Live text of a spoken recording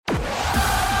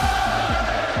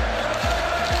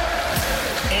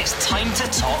It's time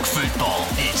to talk football.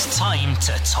 It's time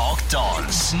to talk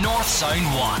Dons. North Sound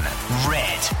 1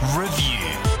 Red Review.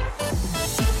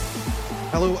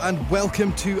 Hello and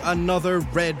welcome to another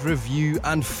Red Review,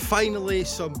 and finally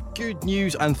some good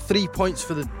news and 3 points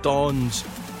for the Dons.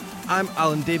 I'm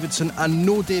Alan Davidson and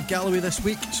no Dave Galloway this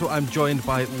week, so I'm joined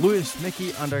by Lewis,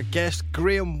 Mickey and our guest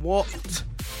Graham Watt.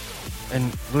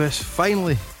 And Lewis,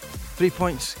 finally 3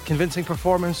 points, convincing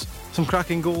performance, some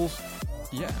cracking goals.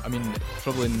 Yeah, I mean,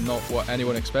 probably not what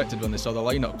anyone expected when they saw the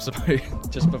lineups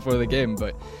about just before the game,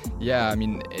 but yeah, I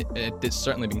mean, it's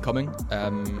certainly been coming,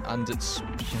 and it's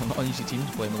not an easy team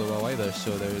to play Motherwell either,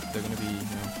 so they're going to be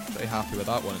pretty happy with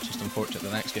that one. It's just unfortunate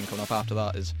the next game coming up after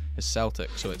that is Celtic,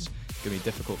 so it's going to be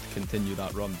difficult to continue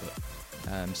that run,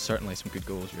 but certainly some good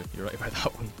goals. You're right about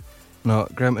that one. No,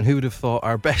 Graham, and who would have thought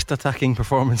our best attacking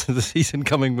performance of the season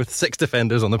coming with 6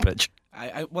 defenders on the pitch?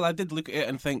 I did look at it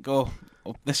and think,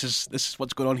 this is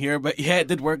what's going on here. But yeah, it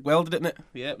did work well, didn't it?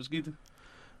 Yeah, it was good.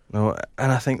 No,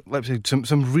 and I think Leipzig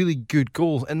some really good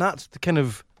goals, and that's the kind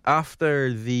of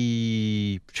after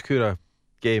the Shakura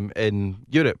game in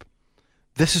Europe.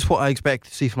 This is what I expect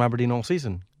to see from Aberdeen all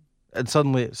season, and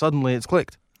suddenly it's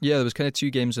clicked. Yeah, there was kind of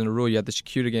 2 games in a row. You had the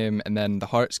Shakira game and then the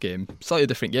Hearts game. Slightly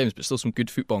different games, but still some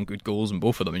good football and good goals in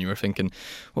both of them. And you were thinking,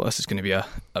 well, this is going to be a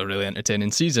really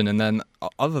entertaining season. And then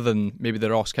other than maybe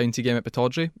the Ross County game at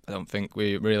Pittodrie, I don't think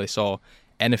we really saw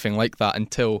anything like that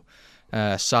until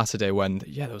Saturday when,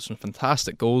 there was some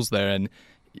fantastic goals there. And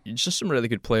just some really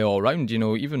good play all round.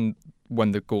 Even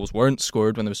when the goals weren't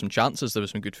scored, when there were some chances, there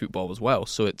was some good football as well.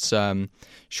 So it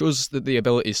shows that the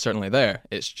ability is certainly there.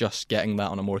 It's just getting that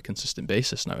on a more consistent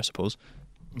basis now, I suppose.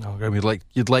 No, Graham,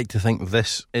 you'd like to think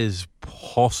this is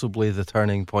possibly the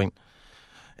turning point.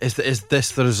 Is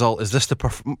this the result? Is this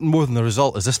more than the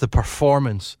result? Is this the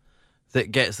performance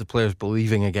that gets the players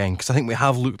believing again? Because I think we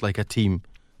have looked like a team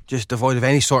just devoid of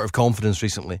any sort of confidence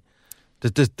recently.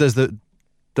 Does the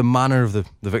manner of the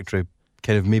victory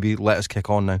kind of maybe let us kick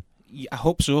on now? Yeah, I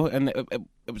hope so, and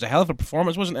it was a hell of a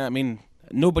performance, wasn't it? I mean,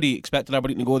 nobody expected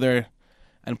Aberdeen to go there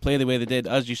and play the way they did,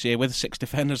 as you say, with 6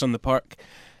 defenders on the park.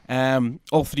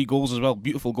 All 3 goals as well,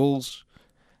 beautiful goals.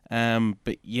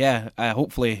 But yeah,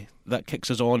 hopefully that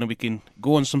kicks us on and we can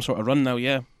go on some sort of run now.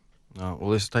 Yeah. Oh,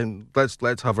 well, this time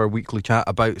let's have our weekly chat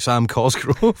about Sam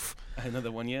Cosgrove.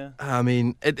 Another one, yeah. I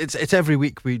mean, it's every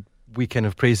week we kind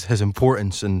of praise his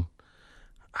importance and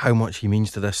how much he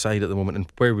means to this side at the moment, and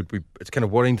where would we? It's kind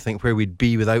of worrying to think where we'd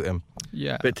be without him.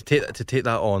 Yeah. But to take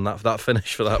that on, that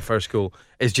finish for that first goal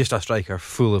is just a striker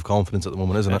full of confidence at the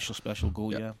moment, isn't it? Special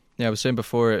goal, yeah. Yeah, I was saying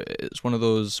before, it's one of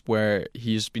those where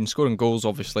he's been scoring goals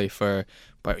obviously for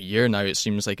about a year now. It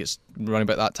seems like it's around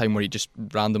about that time where he just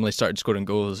randomly started scoring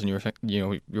goals, and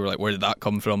you were like, where did that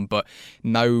come from? But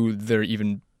now they're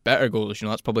even better goals.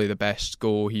 That's probably the best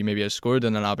goal he maybe has scored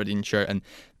in an Aberdeen shirt, and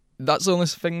that's the only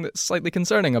thing that's slightly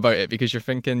concerning about it, because you're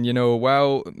thinking,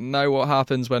 well, now what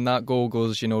happens when that goal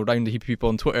goes, round a heap of people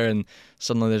on Twitter and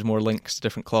suddenly there's more links to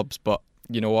different clubs. But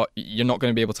you know what, you're not going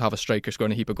to be able to have a striker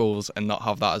scoring a heap of goals and not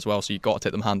have that as well, so you've got to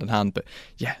take them hand in hand. But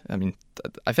yeah, I mean,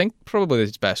 I think probably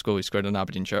his best goal he scored in an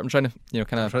Aberdeen shirt. I'm trying to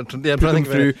kind of put them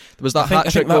through. There was that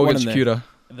hat-trick goal against Cura.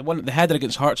 The header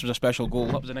against Hearts was a special goal.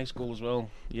 That was a nice goal as well.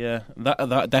 Yeah,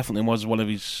 that definitely was one of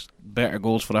his better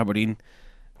goals for Aberdeen.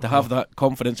 To have that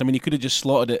confidence. I mean, he could have just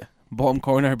slotted it bottom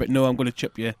corner, but no, I'm going to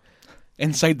chip you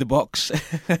inside the box.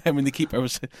 I mean, the keeper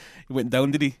he went down,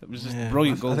 did he? It was just a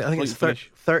brilliant goal. I think it's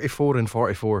 34 and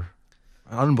 44.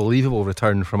 An unbelievable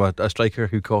return from a striker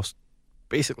who cost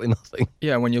basically nothing.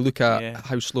 Yeah, when you look at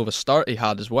how slow of a start he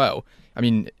had as well. I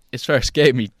mean, his first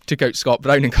game he took out Scott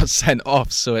Brown and got sent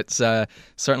off, so it's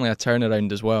certainly a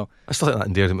turnaround as well. I still think that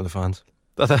endeared him with the fans.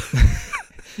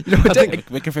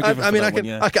 We can forgive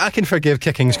him. I can forgive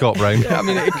kicking Scott Brown. Yeah, I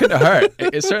mean, it couldn't hurt.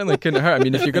 It certainly couldn't hurt. I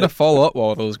mean, if you're going to follow up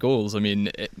all those goals, I mean,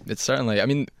 it's certainly. I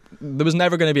mean, there was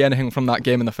never going to be anything from that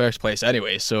game in the first place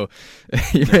anyway, so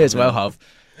you may as well have.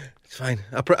 It's fine.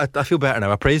 I feel better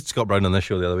now. I praised Scott Brown on this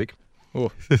show the other week. Oh,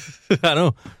 I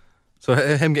know. So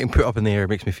him getting put up in the air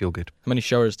makes me feel good. How many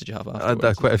showers did you have afterwards? I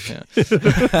had quite a few.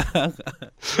 Yeah.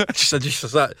 I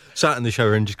just sat in the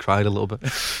shower and just cried a little bit.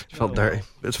 Felt dirty.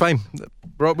 It's fine.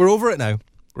 We're over it now.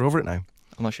 I'm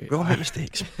not sure. We all make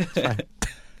mistakes. It's fine.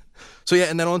 So yeah,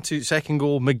 and then on to second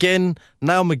goal. Niall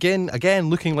McGinn,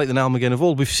 again looking like the Niall McGinn of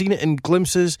old. We've seen it in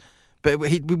glimpses, but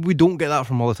we don't get that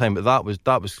from all the time. But that was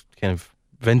kind of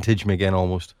vintage McGinn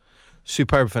almost.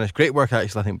 Superb finish. Great work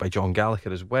actually, I think, by John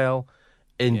Gallagher as well.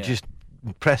 Just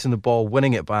pressing the ball,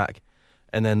 winning it back,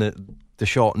 and then the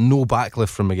shot, no backlift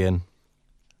from McGinn.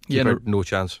 No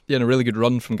chance. Yeah, and a really good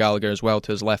run from Gallagher as well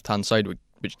to his left hand side,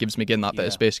 which gives McGinn that bit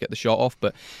of space to get the shot off.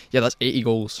 But yeah, that's 80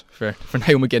 goals for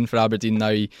Niall McGinn for Aberdeen now.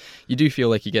 You do feel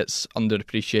like he gets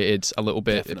underappreciated a little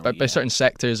bit by certain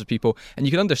sectors of people, and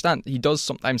you can understand he does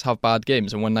sometimes have bad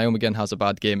games, and when Niall McGinn has a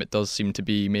bad game, it does seem to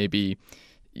be maybe,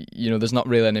 there's not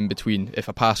really an in-between. If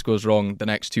a pass goes wrong, the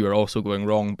next two are also going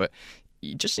wrong, but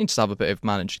he just needs to have a bit of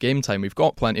managed game time. We've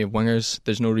got plenty of wingers.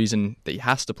 There's no reason that he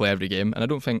has to play every game, and I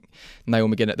don't think Niall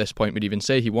McGinn at this point would even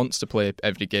say he wants to play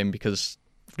every game, because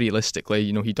realistically,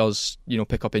 he does,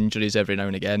 pick up injuries every now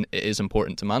and again. It is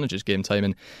important to manage his game time,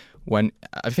 and when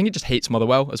I think he just hates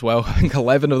Motherwell as well. I think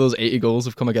 11 of those 80 goals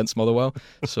have come against Motherwell,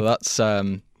 so that's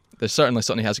there's certainly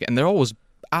something he has to get, and they're always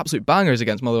absolute bangers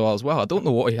against Motherwell as well. I don't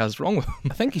know what he has wrong with him.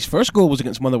 I think his first goal was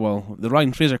against Motherwell. The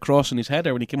Ryan Fraser cross on his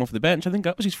header when he came off the bench. I think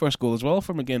that was his first goal as well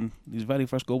for McGinn. His very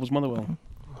first goal was Motherwell.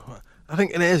 I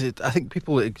think it is. I think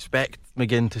people expect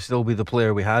McGinn to still be the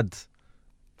player we had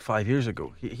 5 years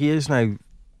ago. He is now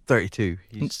 32.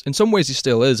 In some ways he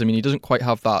still is. I mean, he doesn't quite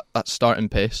have that starting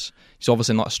pace. He's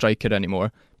obviously not a striker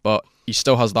anymore, but he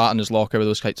still has that in his locker with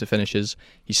those types of finishes.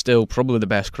 He's still probably the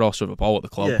best crosser of a ball at the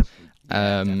club.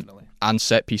 Definitely. And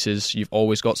set pieces, you've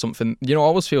always got something. I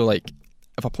always feel like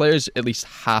if a player's at least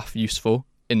half useful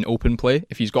in open play,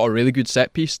 if he's got a really good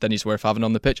set piece, then he's worth having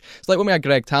on the pitch. It's like when we had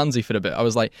Greg Tansey for a bit. I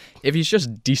was like, if he's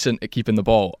just decent at keeping the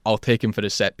ball, I'll take him for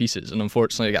his set pieces. And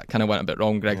unfortunately, that kind of went a bit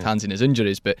wrong, Greg Tansey and his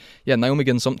injuries. But yeah, Niall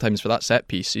McGinn sometimes for that set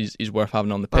piece, he's worth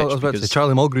having on the pitch. I was about to say,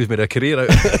 Charlie Mulgrew's made a career out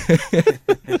of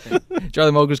it.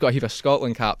 Charlie Mulgrew's got a heap of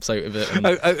Scotland caps out of it.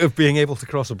 out of being able to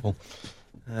cross a ball.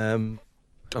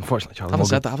 Unfortunately, Charlie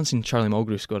Mulgrew. I haven't seen Charlie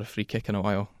Mulgrew score a free kick in a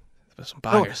while. There's some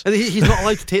bangers. No, he's not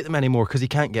allowed to take them anymore because he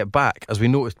can't get back, as we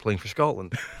noticed playing for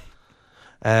Scotland.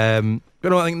 I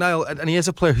think Niall, and he is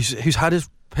a player who's had his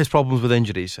problems with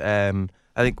injuries. I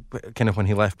think kind of when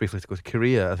he left briefly to go to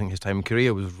Korea, I think his time in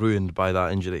Korea was ruined by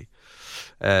that injury.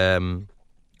 So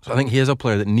I think he is a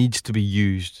player that needs to be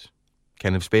used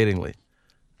kind of sparingly,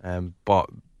 but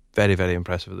very, very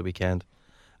impressive at the weekend.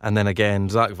 And then again,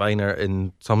 Zach Viner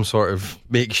in some sort of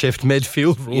makeshift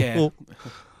midfield role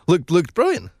looked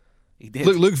brilliant. He did.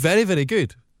 Looked very, very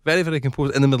good. Very, very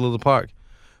composed in the middle of the park,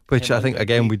 which I think,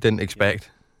 again, we didn't expect.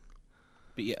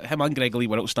 But yeah, him and Greg Lee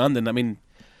were outstanding. I mean,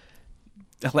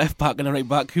 a left back and a right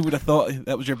back, who would have thought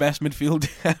that was your best midfield?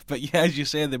 But yeah, as you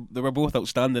say, they were both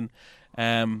outstanding,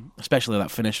 especially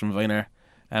that finish from Viner.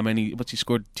 I mean, he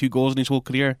scored 2 goals in his whole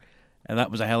career. And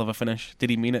that was a hell of a finish. Did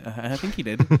he mean it? I think he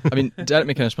did. I mean, Derek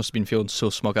McInnes must have been feeling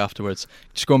so smug afterwards.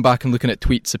 Just going back and looking at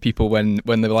tweets of people when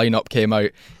the lineup came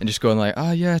out and just going like, 2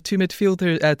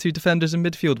 midfielders, 2 defenders in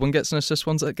midfield. One gets an assist,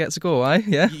 one gets a goal.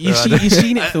 Yeah. You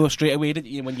seen it though straight away, didn't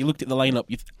you? When you looked at the lineup,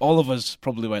 all of us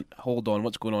probably went, "Hold on,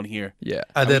 what's going on here?" Yeah,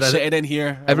 I did. Sitting in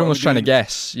here, everyone was trying to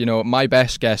guess. My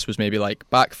best guess was maybe like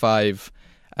back 5.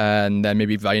 And then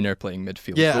maybe Viner playing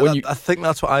midfield. Yeah, I think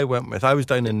that's what I went with. I was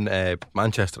down in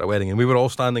Manchester at a wedding, and we were all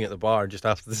standing at the bar just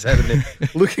after the ceremony,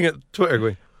 looking at Twitter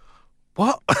going,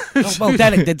 what? Well,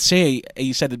 Derek did say,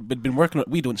 he said he'd been working on it.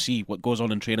 We don't see what goes on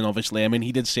in training, obviously. I mean,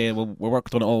 he did say, well, we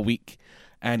worked on it all week,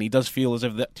 and he does feel as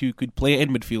if that 2 could play in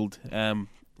midfield.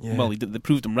 Well, they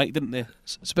proved him right, didn't they?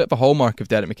 It's a bit of a hallmark of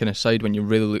Derek McInnes' side when you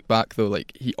really look back, though.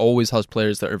 Like, he always has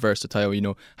players that are versatile.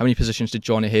 How many positions did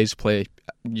Johnny Hayes play?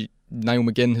 Niall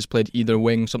McGinn has played either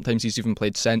wing. Sometimes he's even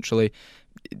played centrally.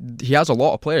 He has a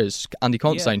lot of players, Andy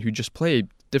Considine, who just play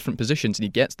different positions, and he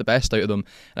gets the best out of them.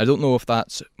 And I don't know if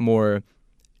that's more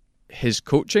his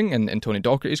coaching and Tony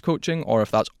Docherty's coaching, or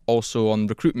if that's also on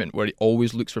recruitment, where he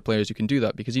always looks for players who can do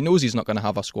that, because he knows he's not going to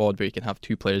have a squad where he can have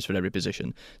 2 players for every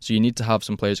position. So you need to have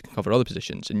some players that can cover other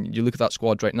positions. And you look at that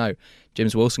squad right now,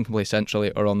 James Wilson can play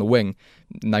centrally or on the wing.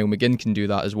 Niall McGinn can do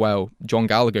that as well. John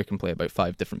Gallagher can play about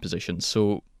 5 different positions.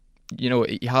 So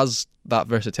he has that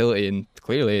versatility, and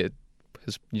clearly it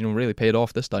has really paid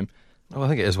off this time. Well, I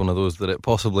think it is one of those that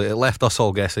it left us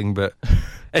all guessing, but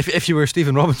if you were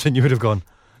Stephen Robinson, you would have gone,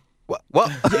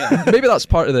 what? Yeah, maybe that's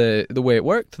part of the way it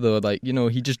worked, though. Like,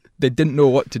 they didn't know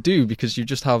what to do, because you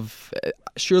just have,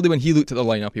 surely when he looked at the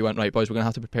lineup, he went, right, boys, we're going to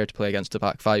have to prepare to play against the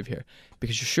back 5 here,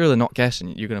 because you're surely not guessing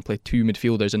you're going to play 2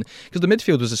 midfielders, and because the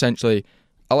midfield was essentially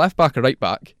a left back, a right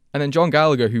back, and then John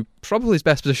Gallagher, who probably his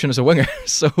best position is a winger.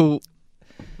 So,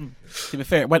 to be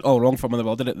fair, it went all wrong for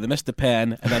Motherwell, didn't it? They missed the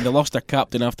pen, and then they lost their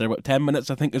captain after 10 minutes,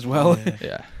 I think, as well.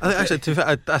 Yeah. I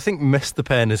think missed the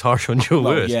pen is harsh on Joe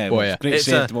Lewis. Yeah, great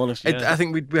save, to be honest. I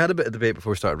think we had a bit of debate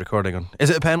before we started recording on, is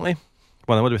it a penalty?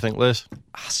 Well, what do we think, Liz?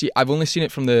 See, I've only seen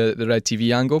it from the Red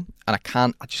TV angle, and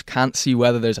I just can't see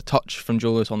whether there's a touch from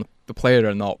Joe Lewis on the player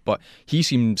or not. But he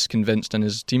seems convinced, and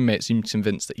his teammate seems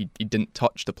convinced that he didn't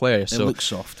touch the player. It looks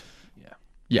soft.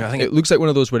 Yeah, I think it looks like one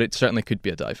of those where it certainly could be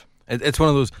a dive. It's one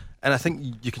of those, and I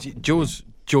think you can see Joe's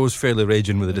Joe's fairly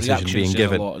raging with the decision reactions being say a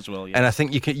given, lot as well, yeah. and I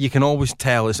think you can always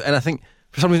tell. And I think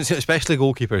for some reason, especially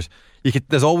goalkeepers,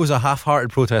 there's always a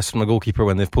half-hearted protest from a goalkeeper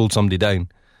when they've pulled somebody down.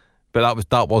 But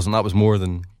that was more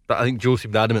than. I think Joe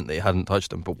seemed adamant that he hadn't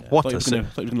touched him. But what a save!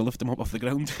 Thought he was going to lift him up off the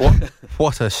ground.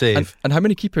 What a save! And how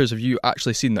many keepers have you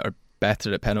actually seen that are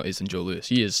better at penalties than Joe Lewis?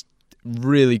 He is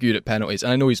really good at penalties,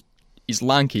 and I know he's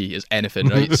lanky as anything,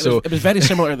 right? So it was very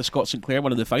similar to the Scott Sinclair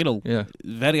one in the final. Yeah,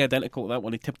 very identical to that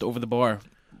one. He tipped it over the bar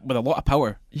with a lot of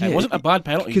power. Yeah, it wasn't a bad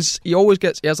penalty because he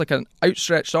has like an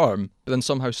outstretched arm, but then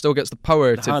somehow still gets the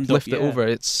power to lift it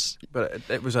over. But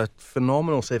it was a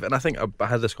phenomenal save, and I think I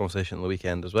had this conversation on the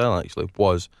weekend as well. Actually,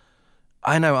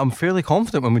 I'm fairly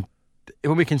confident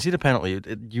when we concede a penalty,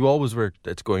 you always were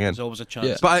it's going in. There's always a chance.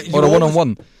 Yeah. But or a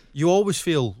one-on-one. You always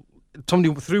feel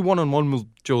somebody through one-on-one with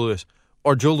Joe Lewis,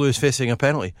 or Joe Lewis facing a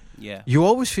penalty. Yeah. You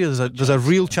always feel there's a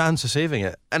real chance of saving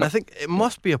it, and I think it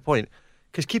must be a point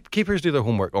because keepers do their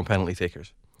homework on penalty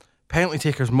takers. Penalty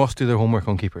takers must do their homework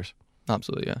on keepers.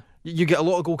 Absolutely, yeah. You get a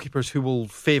lot of goalkeepers who will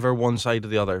favour one side or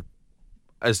the other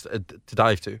as to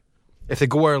dive to. If they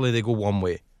go early, they go one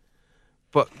way.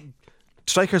 But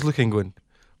strikers going,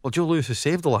 well, Joe Lewis has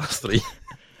saved the last three.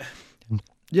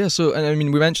 Yeah, so, and I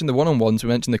mean, we mentioned the one-on-ones, we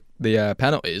mentioned the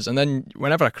penalties, and then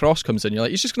whenever a cross comes in, you're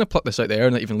like, he's just going to pluck this out the air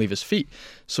and not even leave his feet.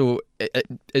 So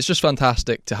it's just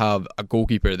fantastic to have a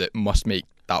goalkeeper that must make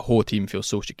that whole team feel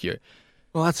so secure.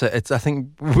 Well, that's it. I think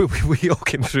we all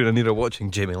came through an era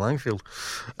watching Jamie Langfield,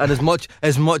 and as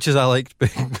much as I liked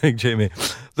Big Jamie,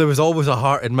 there was always a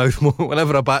heart in mouth moment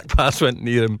whenever a back pass went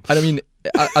near him. And I mean,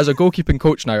 as a goalkeeping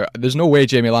coach now, there's no way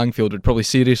Jamie Langfield would probably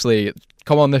seriously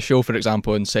come on this show, for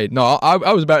example, and say, "No,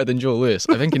 I was better than Joe Lewis."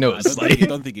 I think he knows. I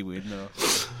don't think he would. No.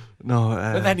 No,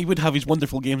 but then he would have his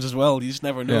wonderful games as well. You just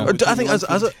never know. Yeah. I think as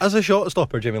a shot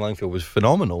stopper, Jamie Langfield was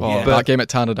phenomenal. Oh, but that game at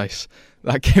Tannadice,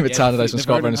 when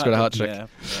Scott Byrne scored a hat trick.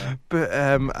 Yeah. But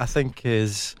I think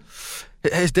his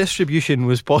distribution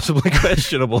was possibly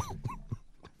questionable.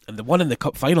 And the one in the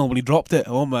cup final when he dropped it,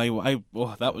 oh my!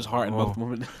 That was heart and mouth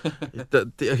moment.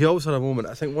 He always had a moment.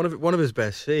 I think one of his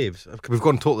best saves. We've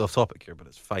gone totally off topic here, but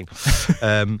it's fine.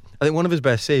 I think one of his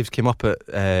best saves came up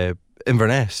at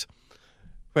Inverness,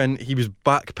 when he was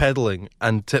backpedaling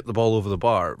and tipped the ball over the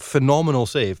bar. Phenomenal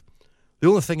save. The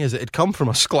only thing is that it'd come from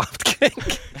a sclaffed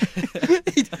kick.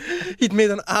 he'd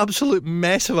made an absolute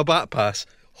mess of a back pass,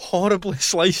 horribly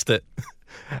sliced it,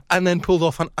 and then pulled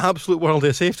off an absolute world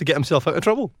of save to get himself out of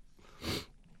trouble.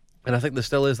 And I think there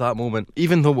still is that moment,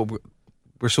 even though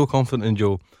we're so confident in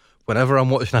Joe. Whenever I'm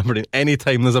watching Aberdeen,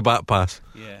 anytime there's a back pass,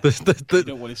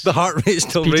 the heart rate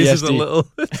still raises a little.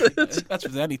 That's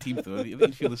with any team, though. You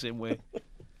feel the same way.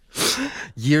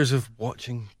 Years of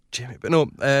watching Jamie, but no.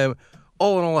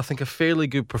 All in all, I think a fairly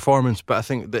good performance. But I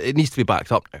think that it needs to be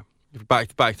backed up now.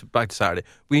 Back to Saturday.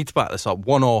 We need to back this up.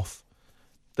 One off.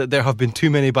 That there have been too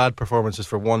many bad performances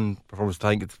for one performance. I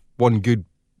think it's one good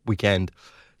weekend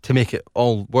to make it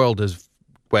all world as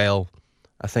well.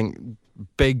 I think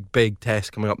big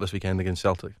test coming up this weekend against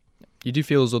Celtic. You do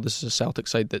feel as though this is a Celtic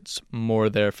side that's more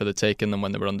there for the taking than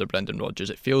when they were under Brendan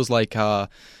Rodgers. It feels like a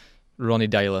Ronnie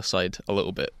Deila side a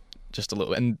little bit. Just a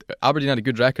little. And Aberdeen had a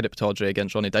good record at Pittodrie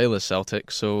against Ronnie Deila's Celtic,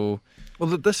 so...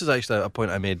 Well, this is actually a point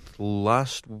I made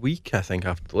last week, I think,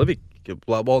 after the Livingston...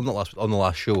 Well, not last, on the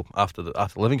last show, after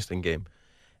the Livingston game.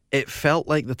 It felt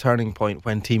like the turning point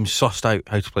when teams sussed out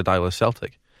how to play Deila's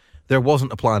Celtic. There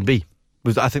wasn't a plan B.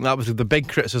 I think that was the big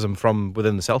criticism from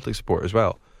within the Celtic support as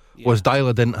well, was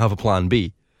Deila didn't have a plan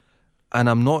B. And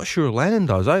I'm not sure Lennon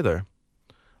does either.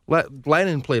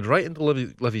 Lennon played right into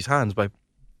Livy's hands by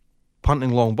punting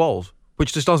long balls,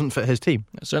 which just doesn't fit his team.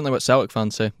 It's certainly what Celtic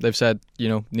fans say. They've said,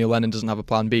 Neil Lennon doesn't have a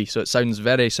plan B, so it sounds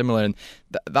very similar. And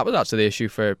that was actually the issue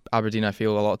for Aberdeen, I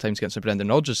feel, a lot of times against the Brendan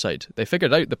Rodgers side. They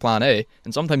figured out the plan A,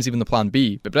 and sometimes even the plan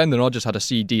B, but Brendan Rodgers had a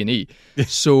C, D and E.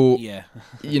 So,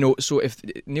 so if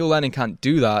Neil Lennon can't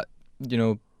do that,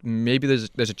 maybe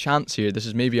there's a chance here. This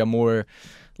is maybe a more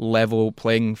level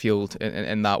playing field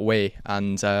in that way.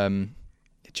 And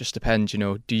it just depends,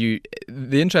 the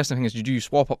interesting thing is, do you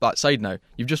swap up that side now?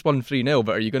 You've just won 3-0,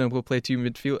 but are you going to go play two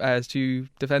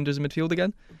defenders in midfield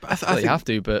again? I think you have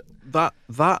to, but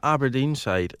that Aberdeen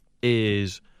side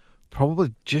is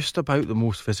probably just about the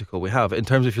most physical we have in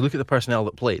terms of, if you look at the personnel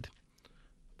that played,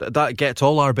 that gets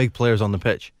all our big players on the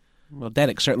pitch. Well,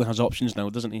 Derek certainly has options now,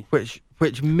 doesn't he? Which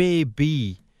may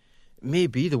be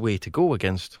the way to go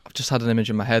against. I've just had an image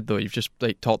in my head though. You've just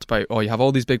talked about, you have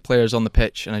all these big players on the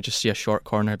pitch, and I just see a short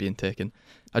corner being taken.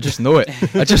 I just know it.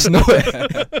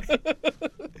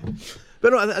 But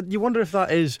no, you wonder if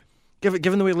that is,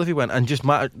 given the way Livy went and just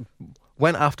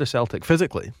went after Celtic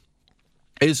physically,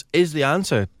 is the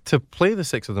answer to play the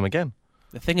six of them again.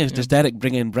 The thing is, does Derek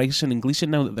bring in Bryson and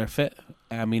Gleeson now that they're fit?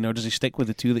 I mean, or does he stick with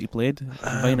the two that he played,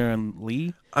 Viner and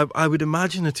Lee? I would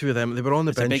imagine the two of them. They were on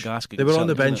the It's bench. a big ask They were on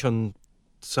the against bench Celtic, on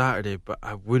Saturday, but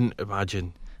I wouldn't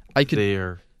imagine I could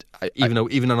they're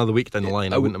even another week down the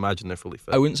line. I wouldn't imagine they're fully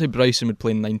fit. I wouldn't say Bryson would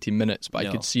play 90 minutes, but No.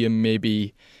 I could see him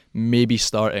maybe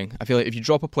starting. I feel like if you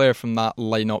drop a player from that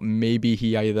lineup, maybe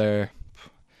he either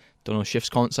shifts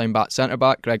Consign back centre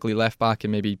back, Gregley left back,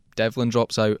 and maybe Devlin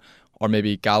drops out, or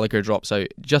maybe Gallagher drops out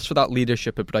just for that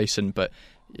leadership of Bryson. But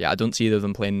yeah, I don't see either of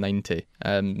them playing 90.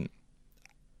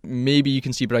 Maybe you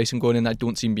can see Bryson going in. I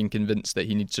don't see him being convinced that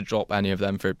he needs to drop any of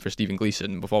them for Stephen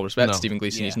Gleeson. With all respect to Stephen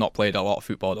Gleeson, he's not played a lot of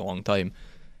football in a long time.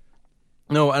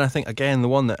 No, and I think, again, the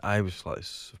one that I was like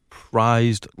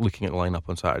surprised looking at the lineup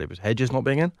on Saturday was Hedges not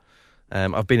being in.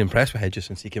 I've been impressed with Hedges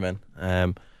since he came in.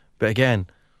 But again,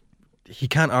 he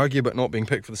can't argue about not being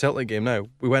picked for the Celtic game now.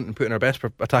 We went and put in our best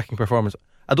attacking performance.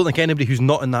 I don't think anybody who's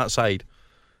not in that side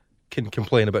can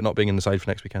complain about not being in the side for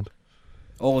next weekend.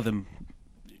 All of them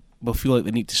will feel like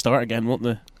they need to start again, won't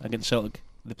they, against Celtic?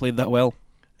 They played that well.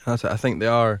 That's it. I think they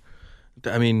are.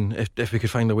 I mean, if we could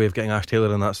find a way of getting Ash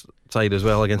Taylor on that side as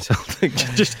well against Celtic,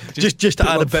 just to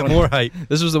add a bit more height.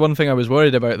 This was the one thing I was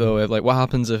worried about, though. Like, what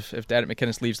happens if Derek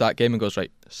McInnes leaves that game and goes,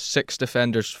 right, 6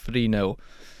 defenders, 3-0.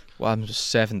 What happens with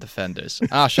 7 defenders?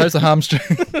 Ash, how's the hamstring?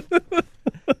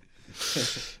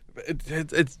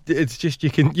 It's just you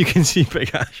can see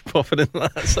Big Ash popping in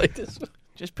that side as well.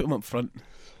 Just put him up front.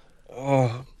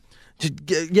 Oh,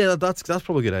 yeah, that's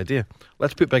probably a good idea.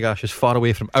 Let's put Big Ash as far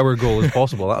away from our goal as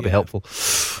possible. That'd be helpful.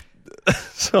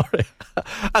 Sorry,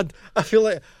 I feel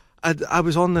like I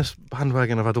was on this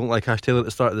bandwagon of I don't like Ash Taylor at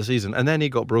the start of the season, and then he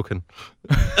got broken.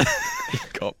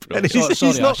 And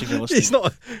Sorry, Ash, if you're listening. he's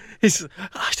not.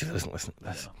 Ash Taylor doesn't listen to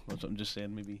this. That's what I'm just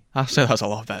saying. Maybe Ash said has a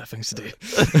lot better things to do.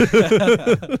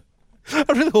 I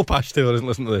really hope Ash Taylor doesn't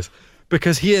listen to this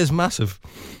because he is massive.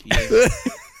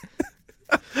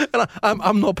 And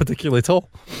I'm not particularly tall.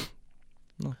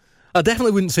 No. I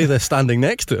definitely wouldn't say this standing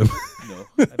next to him. No,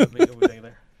 I don't think I would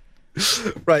either.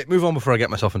 Right, move on before I get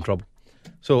myself in trouble.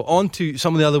 So on to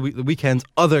some of the other the weekend's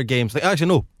other games. Actually,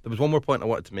 no, there was one more point I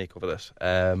wanted to make over this.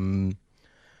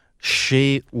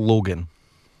 Shay Logan.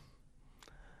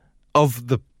 Over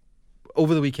the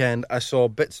weekend, I saw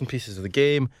bits and pieces of the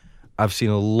game. I've seen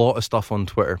a lot of stuff on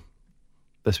Twitter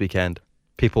this weekend.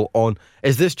 People on,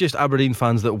 is this just Aberdeen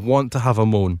fans that want to have a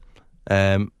moan?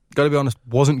 Got to be honest,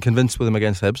 wasn't convinced with him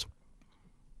against Hibs.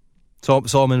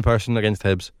 Saw him in person against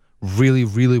Hibs. Really,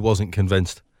 really wasn't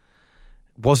convinced.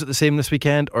 Was it the same this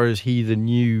weekend, or is he the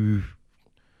new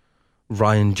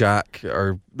Ryan Jack?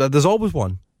 Or there's always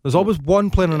one. There's always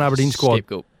one player on an Aberdeen squad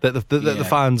Scapegoat. that the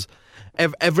fans,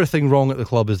 everything wrong at the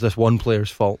club is this one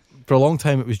player's fault. For a long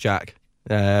time, it was Jack.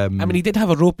 I mean, he did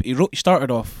have a rope. He started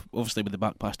off obviously with the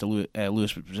back pass to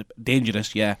Lewis, which was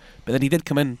dangerous, yeah. But then he did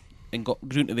come in and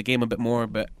grew into the game a bit more.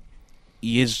 But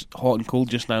he is hot and cold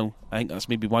just now. I think that's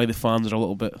maybe why the fans are a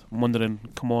little bit wondering.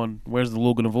 Come on, where's the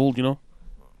Logan of old? You know?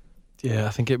 Yeah, I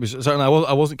think it was certainly.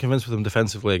 I wasn't convinced with him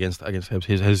defensively against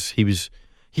Hibs.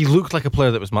 He looked like a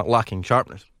player that was lacking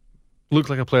sharpness.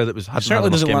 Looked like a player that was Certainly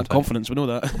doesn't lack confidence. We know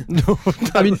that. No,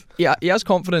 I mean, yeah, he has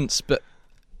confidence, but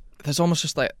there's almost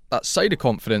just like that side of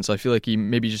confidence. I feel like he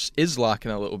maybe just is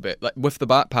lacking a little bit, like with the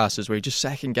back passes, where he just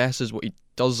second guesses what he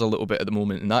does a little bit at the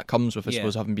moment, and that comes with, I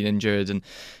suppose, having been injured, and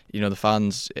the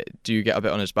fans do get a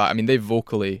bit on his back. I mean, they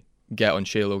vocally get on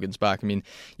Shay Logan's back. I mean,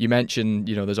 you mentioned,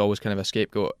 there's always kind of a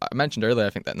scapegoat. I mentioned earlier, I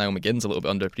think that Niall McGinn's a little bit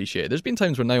underappreciated. There's been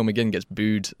times where Niall McGinn gets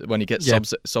booed when he gets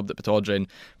subbed at Pittodrie, and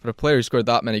for a player who scored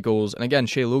that many goals, and again,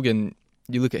 Shay Logan,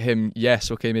 you look at him,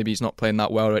 yes, okay, maybe he's not playing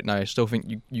that well right now. I still think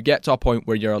you get to a point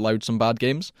where you're allowed some bad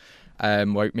games,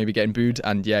 where maybe getting booed,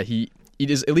 and yeah, he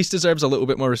at least deserves a little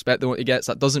bit more respect than what he gets.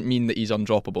 That doesn't mean that he's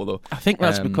undroppable, though. I think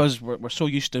that's because we're so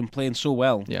used to him playing so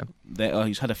well. Yeah, that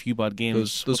he's had a few bad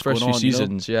games. Those first few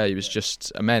seasons, he was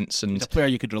just immense, and he's a player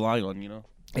you could rely on.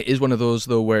 It is one of those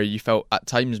though where you felt at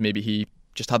times maybe he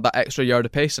just had that extra yard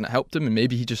of pace and it helped him, and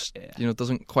maybe he just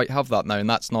doesn't quite have that now, and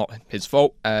that's not his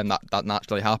fault, and that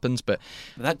naturally happens. But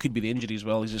that could be the injury as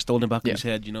well. He's just still in the back of his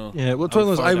head, Yeah, well, it's one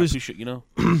of those.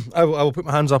 I will put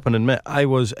my hands up and admit I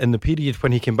was in the period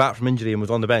when he came back from injury and was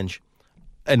on the bench,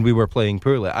 and we were playing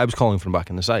poorly. I was calling for him back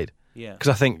in the side. Yeah, because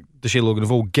I think the Shay Logan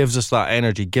of old gives us that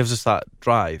energy, gives us that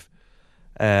drive.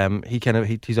 He's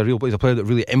a player that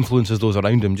really influences those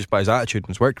around him just by his attitude and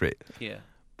his work rate. Yeah.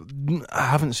 I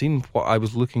haven't seen what I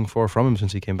was looking for from him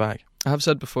since he came back. I have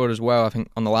said before as well, I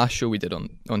think on the last show we did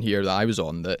on here that I was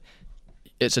on, that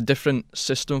it's a different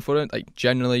system for it. Like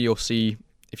generally you'll see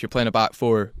if you're playing a back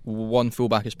four, one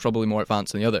fullback is probably more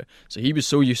advanced than the other. So he was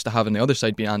so used to having the other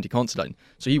side being Andy Considine.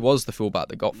 So he was the fullback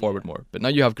that got forward more. But now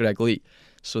you have Greg Lee.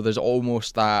 So there's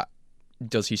almost that,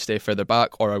 does he stay further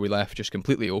back or are we left just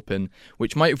completely open?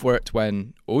 Which might have worked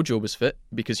when Ojo was fit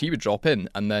because he would drop in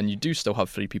and then you do still have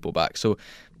 3 people back. So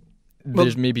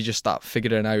there's maybe just that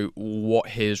figuring out what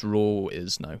his role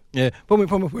is now. Yeah, when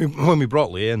we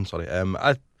brought Lee in,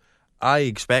 I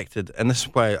expected, and this is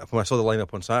why when I saw the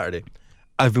lineup on Saturday,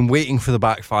 I've been waiting for the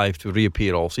back five to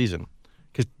reappear all season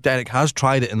because Derek has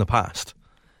tried it in the past,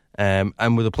 and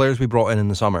with the players we brought in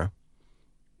the summer,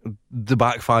 the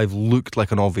back five looked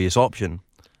like an obvious option.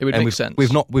 It would make sense.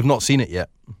 We've not seen it yet.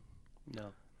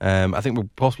 No. I think we're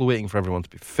possibly waiting for everyone to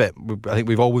be fit. I think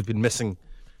we've always been missing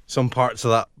some parts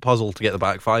of that puzzle to get the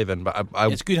back five in. But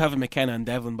it's good having McKenna and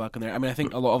Devlin back in there. I mean, I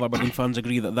think a lot of Aberdeen fans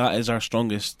agree that is our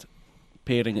strongest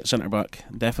pairing at centre back.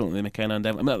 Definitely McKenna and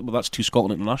Devlin. I mean, that's 2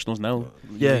 Scotland internationals now.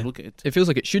 Yeah, you look at it. It feels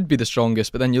like it should be the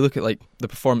strongest, but then you look at like the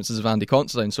performances of Andy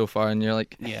Considine so far, and you're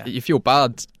like, you feel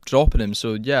bad dropping him.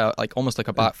 So yeah, like almost like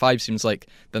a back five seems like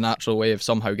the natural way of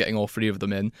somehow getting all 3 of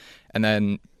them in, and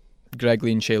then Greg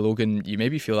Lee and Shea Logan, you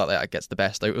maybe feel that gets the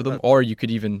best out of them, or you could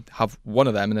even have one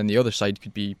of them, and then the other side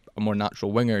could be a more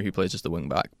natural winger who plays as the wing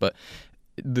back. But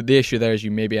the issue there is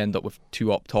you maybe end up with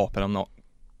 2 up top, and I'm not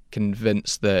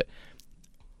convinced that.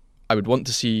 I would want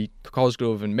to see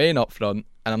Cosgrove and Main up front,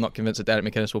 and I'm not convinced that Derek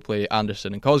McInnes will play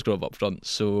Anderson and Cosgrove up front.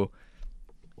 So,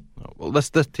 well, this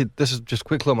is just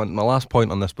quickly my last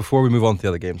point on this before we move on to the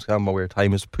other games. I'm aware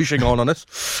time is pushing on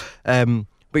us.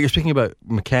 But you're speaking about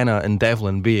McKenna and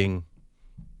Devlin being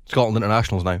Scotland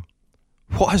internationals now.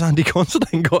 What has Andy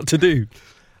Considine got to do?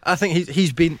 I think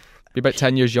he's been be about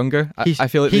 10 years younger. I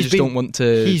feel like they just don't want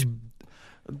to.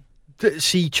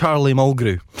 See Charlie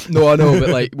Mulgrew. No, I know, but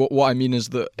like what I mean is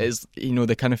they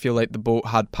kind of feel like the boat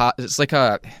had passed. It's like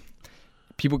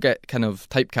people get kind of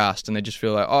typecast and they just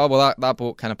feel like, oh well, that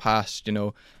boat kind of passed.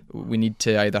 We need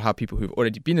to either have people who've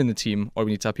already been in the team or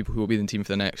we need to have people who will be in the team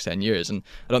for the next 10 years. And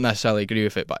I don't necessarily agree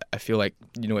with it, but I feel like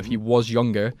if he was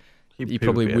younger, he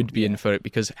probably would be in for it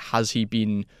because has he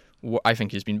been? I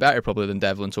think he's been better probably than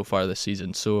Devlin so far this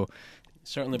season. So.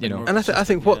 Certainly, and I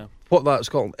think what that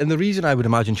Scotland, and the reason I would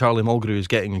imagine Charlie Mulgrew is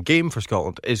getting a game for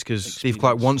Scotland is because Steve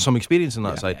Clarke wants some experience in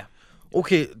that side. Yeah.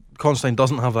 Okay, Considine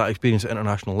doesn't have that experience at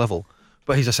international level,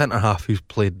 but he's a centre half who's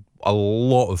played a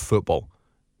lot of football.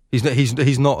 He's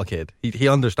not a kid. He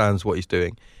understands what he's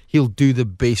doing. He'll do the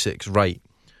basics right,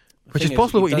 which is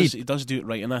possibly what you need. He does do it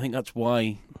right, and I think that's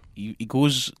why he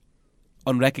goes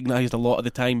unrecognised a lot of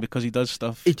the time because he does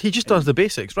stuff. He just does the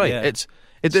basics right. Yeah.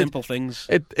 It's simple things.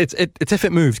 It's if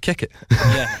it moves, kick it.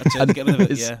 Yeah, that's it. Get rid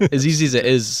of it. As easy as it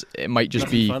is, it might just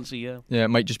Nothing be fancy. it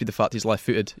might just be the fact he's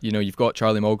left-footed. You've got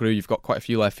Charlie Mulgrew, you've got quite a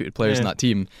few left-footed players in that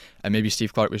team, and maybe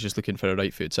Steve Clarke was just looking for a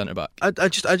right-footed centre back. I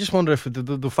just wonder if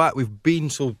the fact we've been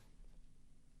so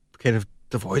kind of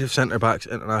devoid of centre backs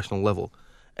at international level,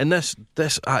 and this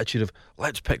attitude of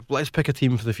let's pick a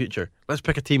team for the future. Let's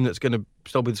pick a team that's going to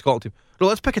still be the Scotland team. No,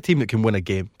 let's pick a team that can win a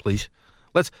game, please.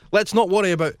 Let's not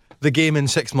worry about the game in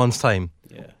 6 months' time.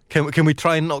 Yeah. Can we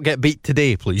try and not get beat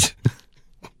today, please?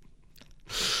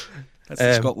 That's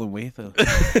the Scotland way, though.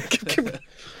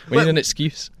 We need an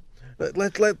excuse.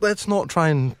 Let's not try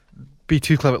and be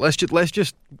too clever. Let's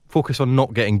just focus on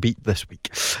not getting beat this week.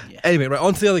 Yeah. Anyway, right,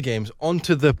 on to the other games. On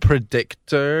to the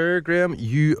predictor, Graham.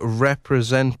 You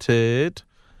represented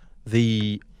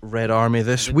the Red Army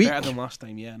this week. Better than last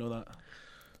time, yeah, I know that.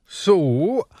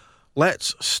 So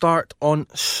let's start on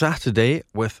Saturday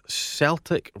with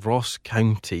Celtic Ross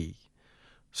County.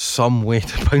 Some way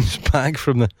to bounce back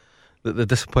from the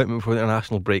disappointment before the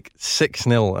international break.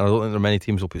 6-0. I don't think there are many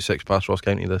teams will put 6 past Ross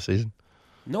County this season.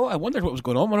 No, I wondered what was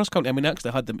going on with Ross County. I mean,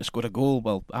 actually, I had them to score a goal.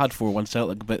 Well, I had 4-1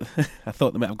 Celtic, but I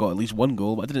thought they might have got at least one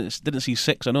goal. But I didn't see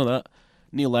 6. I know that.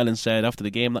 Neil Lennon said after the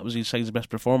game that was his side's best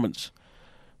performance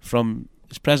from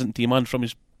his present team and from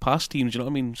his past teams. You know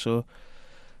what I mean? So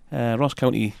Ross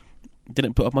County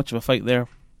didn't put up much of a fight there.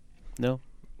 No.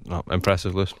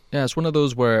 Impressive, Lewis. Yeah, it's one of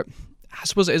those where I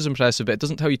suppose it is impressive, but it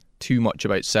doesn't tell you too much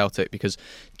about Celtic because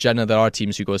generally there are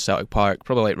teams who go to Celtic Park,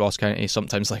 probably like Ross County,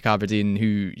 sometimes like Aberdeen,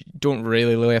 who don't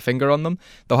really lay a finger on them.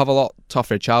 They'll have a lot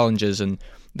tougher challenges, and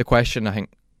the question I think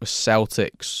with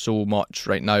Celtic so much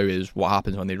right now is what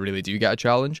happens when they really do get a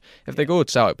challenge. If they go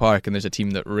to Celtic Park and there's a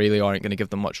team that really aren't going to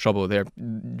give them much trouble, they're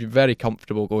very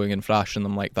comfortable going and thrashing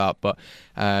them like that. But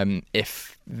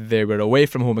if they were away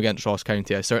from home against Ross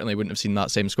County, I certainly wouldn't have seen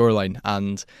that same scoreline.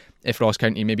 And if Ross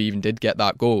County maybe even did get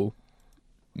that goal,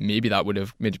 maybe that would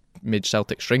have made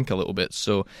Celtic shrink a little bit.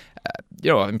 So,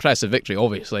 impressive victory,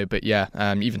 obviously. But yeah,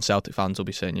 even Celtic fans will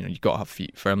be saying, you've got to have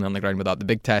feet firmly on the ground with that. The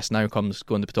big test now comes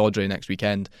going to Pittodrie next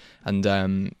weekend, and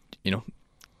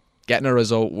getting a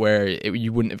result where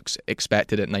you wouldn't have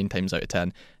expected it 9 times out of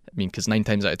 10. I mean, because 9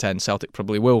 times out of 10, Celtic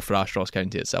probably will thrash Ross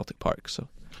County at Celtic Park. So,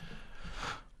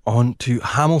 on to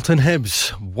Hamilton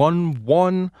Hibs,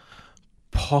 1-1.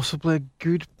 Possibly a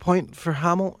good point for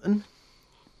Hamilton.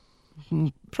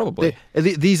 Probably.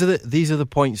 These are the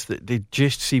points that they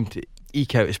just seem to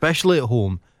eke out, especially at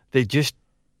home. They just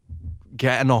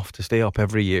get enough to stay up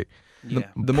every year. Yeah.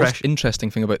 The most interesting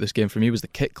thing about this game for me was the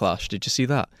kit clash. Did you see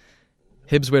that?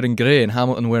 Hibs wearing grey and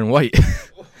Hamilton wearing white.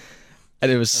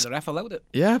 And it was... And the ref allowed it.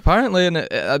 Yeah, apparently. And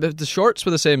the shorts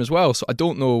were the same as well, so I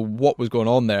don't know what was going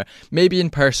on there. Maybe in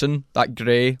person, that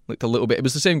grey looked a little bit... It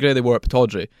was the same grey they wore at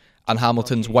Pittodrie, and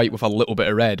Hamilton's white with a little bit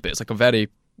of red, but it's like a very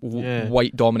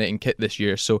white-dominating kit this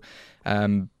year. So,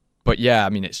 but yeah, I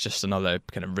mean, it's just another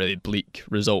kind of really bleak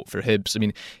result for Hibs. I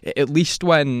mean, at least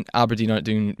when Aberdeen aren't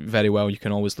doing very well, you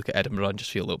can always look at Edinburgh and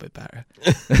just feel a little bit better.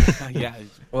 Yeah.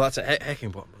 Well, that's a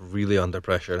Heckingbottom really under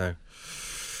pressure now.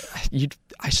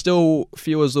 I still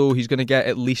feel as though he's going to get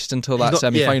at least until that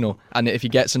semi-final, and if he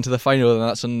gets into the final, then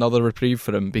that's another reprieve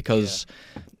for him, because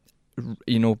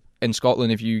in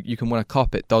Scotland, if you can win a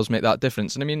cup, it does make that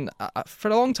difference. And I mean, for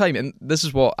a long time, and this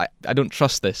is what I don't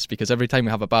trust this, because every time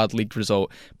we have a bad league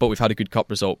result but we've had a good cup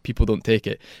result, people don't take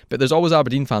it. But there's always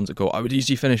Aberdeen fans that go, I would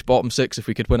easily finish bottom 6 if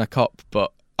we could win a cup,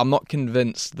 but I'm not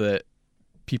convinced that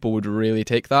people would really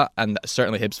take that, and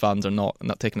certainly Hibs fans are not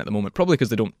taking it at the moment, probably because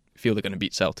they don't feel they're going to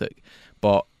beat Celtic.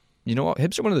 But you know what,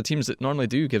 Hibs are one of the teams that normally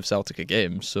do give Celtic a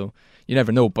game, so you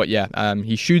never know. But yeah,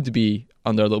 he should be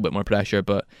under a little bit more pressure,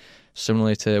 but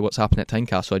similarly to what's happened at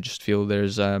Tynecastle, I just feel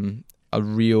there's a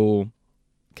real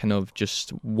kind of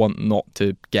just want not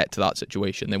to get to that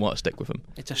situation. They want to stick with him.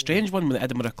 It's a strange one with the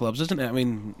Edinburgh clubs, isn't it? I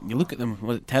mean, you look at them,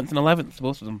 10th and 11th,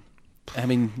 both of them. I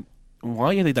mean,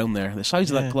 why are they down there? The size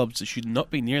of that club should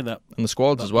not be near that. And the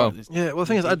squads as well. Yeah, well, the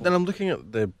thing is, and I'm looking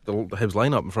at the Hibs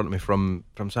lineup in front of me from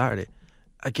Saturday.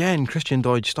 Again, Christian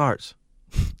Doidge starts.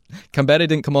 Canberra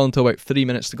didn't come on until about 3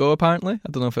 minutes to go, apparently. I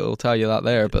don't know if it'll tell you that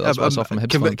there, but that's what I saw from a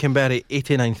Hibs fan. Canberra,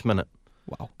 89th minute.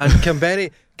 Wow. And Canberra,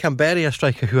 a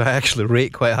striker who I actually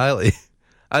rate quite highly.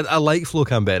 I like Flo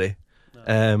Canberra.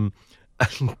 And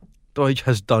Doidge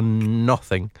has done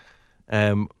nothing.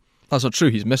 That's not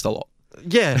true, he's missed a lot.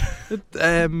 Yeah.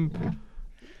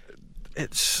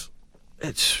 It's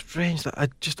strange that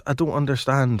I don't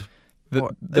understand.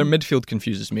 Their midfield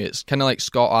confuses me. It's kind of like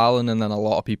Scott Allen and then a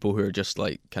lot of people who are just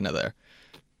like kind of there.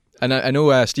 And I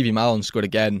know Stevie Mallon scored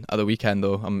again at the weekend,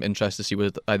 though. I'm interested to see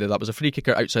what either that was a free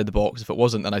kicker outside the box. If it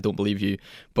wasn't, then I don't believe you.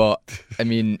 But I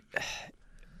mean,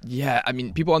 yeah, I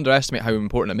mean, people underestimate how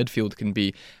important a midfield can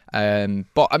be.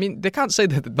 But I mean, they can't say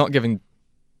that they're not giving,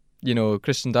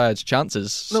 Christian Diaz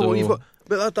chances. No, so. you've got,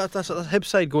 but that's Hibs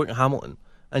side going to Hamilton,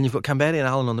 and you've got Canberra and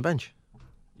Allen on the bench.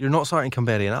 You're not starting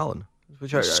Canberra and Allen.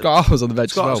 Scott was on the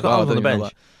bench as well. Scott was on the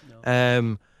bench.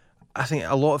 No. I think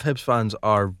a lot of Hibs fans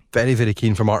are very, very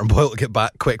keen for Martin Boyle to get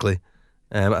back quickly.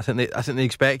 I think they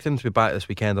expect him to be back this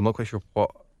weekend. I'm not quite sure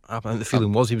what happened. The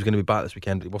feeling was he was going to be back this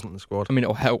weekend, but he wasn't in the squad. I mean,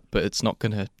 it'll help, but it's not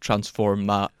going to transform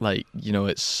that. Like,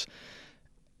 it's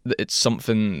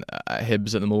something at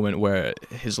Hibs at the moment where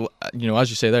his, as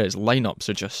you say there, his lineups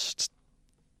are just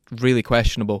really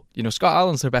questionable. Scott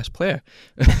Allen's their best player.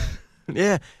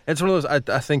 Yeah, it's one of those.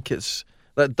 I think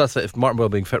that's it. If Martin Boyle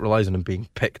being fit relies on him being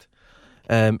picked.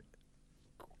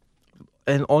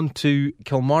 And on to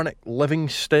Kilmarnock,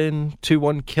 Livingston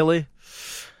 2-1 Killie.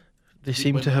 They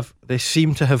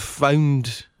seem to have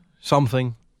found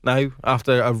something now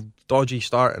after a dodgy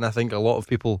start, and I think a lot of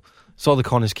people saw the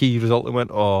Connah's Quay result and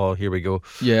went, "Oh, here we go."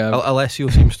 Yeah, Alessio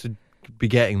seems to be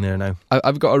getting there now.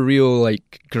 I've got a real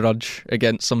grudge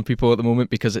against some people at the moment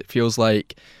because it feels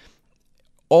like.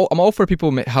 I'm all for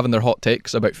people having their hot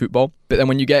takes about football, but then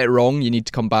when you get it wrong, you need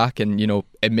to come back and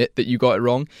admit that you got it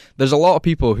wrong. There's a lot of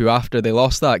people who, after they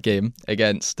lost that game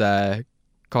against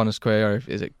Connah's Quay, or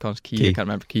is it Connah's Quay? I can't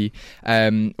remember Quay,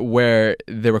 where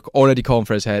they were already calling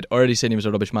for his head, already saying he was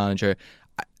a rubbish manager.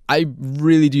 I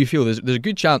really do feel there's a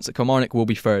good chance that Kilmarnock will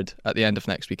be third at the end of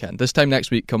next weekend. This time next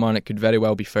week, Kilmarnock could very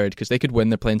well be third because they could win.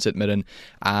 They're playing St Mirren,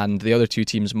 and the other two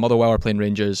teams, Motherwell are playing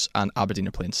Rangers and Aberdeen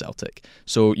are playing Celtic.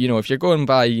 So, if you're going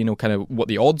by, kind of what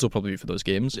the odds will probably be for those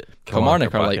games,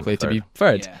 Kilmarnock are likely to be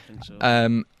third. Yeah, I think so.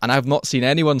 And I've not seen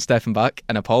anyone stepping back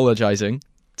and apologising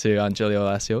to Angelio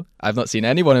Alessio. I've not seen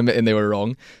anyone admitting they were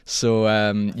wrong. So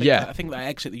I think that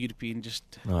exit the European just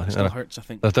still hurts. I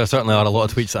think there certainly are a lot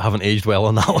of tweets that haven't aged well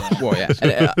on that one. Well, yeah,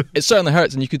 and it certainly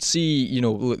hurts, and you could see,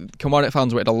 Kilmarnock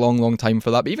fans waited a long time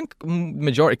for that, but even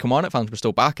majority Kilmarnock fans were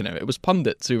still backing it. It was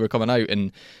pundits who were coming out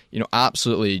and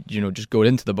absolutely just going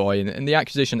into the boy, and the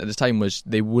accusation at the time was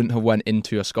they wouldn't have went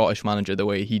into a Scottish manager the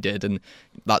way he did, and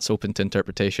that's open to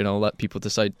interpretation. I'll let people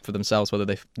decide for themselves whether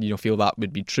they feel that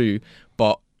would be true,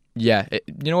 but yeah,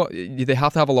 they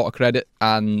have to have a lot of credit,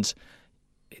 and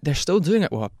they're still doing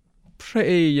it with a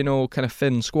pretty, kind of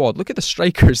thin squad. Look at the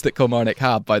strikers that Kilmarnock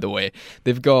have, by the way.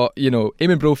 They've got,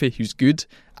 Eamon Brophy, who's good,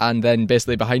 and then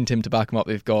basically behind him to back him up,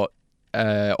 they've got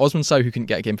Osman Sow, who couldn't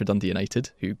get a game for Dundee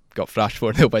United, who got thrashed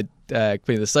 4-0 by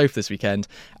Queen of the South this weekend,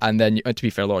 and then, to be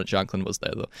fair, Lawrence Shanklin was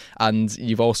there, though. And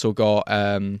you've also got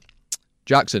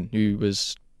Jackson, who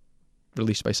was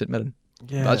released by St Mirren.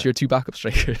 Yeah. That's your two backup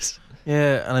strikers.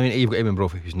 Yeah, and I mean, you've got Eamon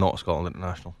Brophy, who's not Scotland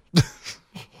international.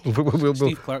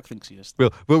 Steve Clark thinks he is.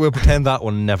 We'll pretend that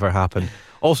one never happened.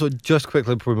 Also, just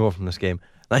quickly before we move on from this game,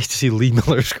 nice to see Lee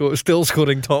Miller still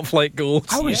scoring top flight goals.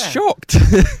 I was shocked.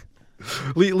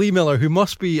 Lee Miller, who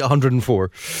must be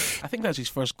 104. I think that's his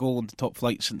first goal in the top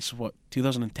flight since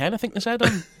 2010. I think they said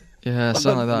on. Yeah,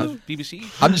 something like that.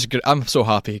 BBC. I'm so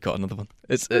happy he got another one.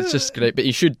 It's just great, but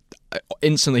he should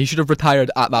instantly. He should have retired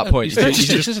at that point. He's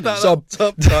 36, isn't he? He's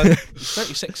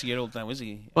 36-year-old now, is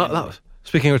he? Well,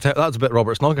 speaking of retire, that's a bit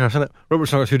Robert Snodgrass, isn't it? Robert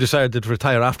Snodgrass, who decided to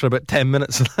retire after about 10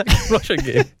 minutes of that Russian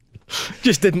game,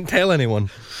 just didn't tell anyone.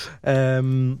 I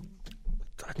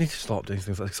need to stop doing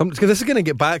things like this, because this is going to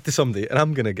get back to somebody, and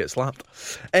I'm going to get slapped.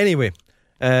 Anyway.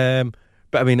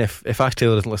 But I mean, if Ash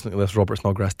Taylor isn't listening to this, Robert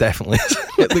Snodgrass definitely is.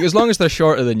 Look, as long as they're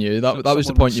shorter than you, that was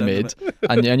the point you made.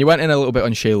 And you went in a little bit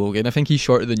on Shea Logan. I think he's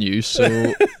shorter than you,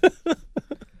 so...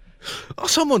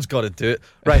 Someone's got to do it.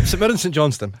 Right, St Mirren, St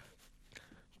Johnstone.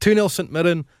 2-0 St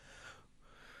Mirren.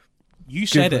 You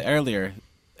said it earlier,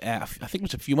 I think it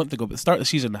was a few months ago, but at the start of the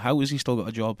season, how has he still got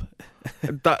a job?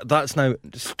 That's now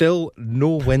still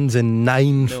no wins in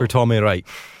 9 for Tommy Wright.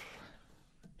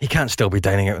 He can't still be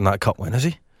dining out in that cup win, is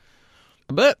he?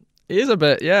 A bit. He is a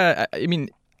bit, yeah. I mean,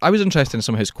 I was interested in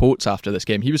some of his quotes after this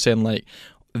game. He was saying, like,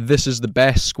 this is the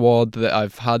best squad that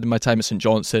I've had in my time at St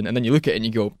Johnstone. And then you look at it and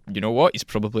you go, you know what? He's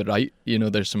probably right.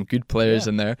 There's some good players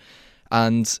in there.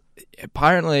 And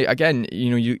apparently, again,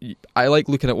 I like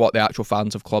looking at what the actual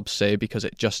fans of clubs say, because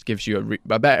it just gives you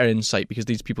a better insight, because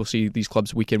these people see these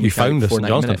clubs week in, week out. You found a St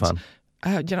Johnstone fan.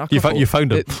 You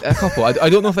found him. A couple. I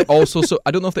don't know if they also.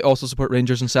 I don't know if they also support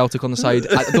Rangers and Celtic on the side.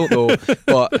 I don't know,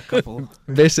 but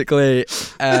basically,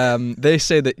 they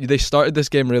say that they started this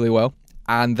game really well,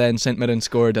 and then St Mirren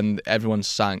scored, and everyone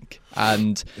sank.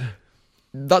 And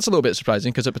that's a little bit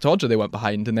surprising, because at Pittodrie they went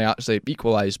behind and they actually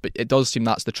equalised. But it does seem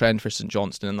that's the trend for St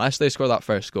Johnstone. Unless they score that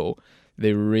first goal,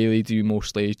 they really do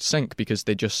mostly sink, because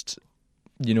they just,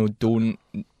 don't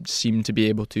seem to be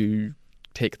able to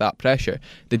take that pressure.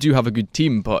 They do have a good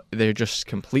team, but they're just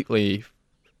completely,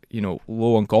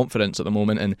 low on confidence at the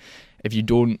moment. And if you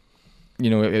don't,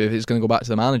 if it's going to go back to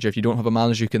the manager, if you don't have a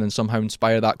manager who can then somehow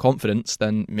inspire that confidence,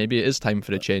 then maybe it is time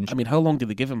for a change. I mean, how long do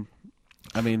they give him?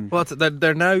 I mean, well,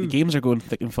 they're now. The games are going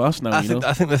thick and fast now. I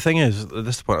think the thing is,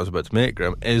 this is the point I was about to make,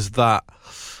 Graham, is that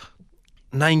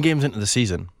 9 games into the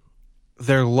season,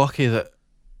 they're lucky that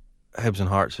Hibs and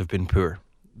Hearts have been poor.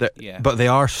 But they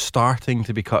are starting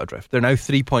to be cut adrift. They're now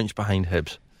 3 points behind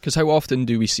Hibs. Because how often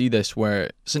do we see this where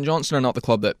St Johnstone are not the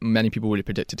club that many people would have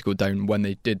predicted to go down when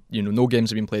they did, no games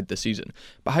have been played this season.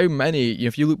 But how many,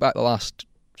 if you look back the last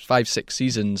 5-6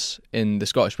 seasons in the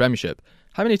Scottish Premiership,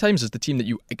 how many times has the team that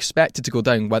you expected to go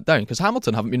down went down? Because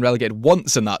Hamilton haven't been relegated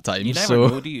once in that time. You never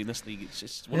know, do you, in this league? It's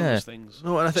just one of those things.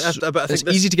 No, and I think it's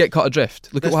easy to get cut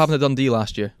adrift. Look at what happened to Dundee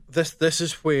last year. This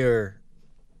is where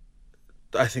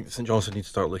I think St Johnstone needs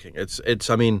to start looking. It's.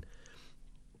 I mean,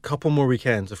 a couple more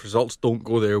weekends. If results don't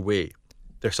go their way,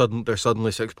 they're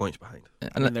suddenly 6 points behind.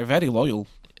 And they're very loyal.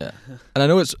 Yeah, and I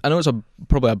know it's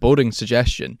probably a boring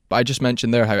suggestion, but I just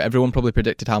mentioned there how everyone probably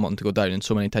predicted Hamilton to go down, and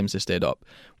so many times they stayed up.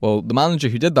 Well, the manager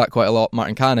who did that quite a lot,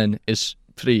 Martin Cannon, is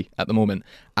free at the moment,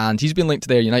 and he's been linked to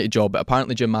their United job, but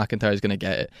apparently Jim McIntyre is going to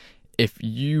get it. If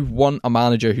you want a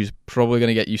manager who's probably going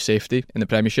to get you safety in the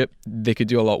Premiership, they could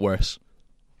do a lot worse.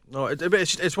 No,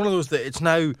 it's one of those that it's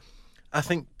now. I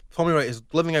think Tommy Wright is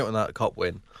living out on that cup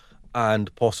win, and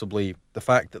possibly the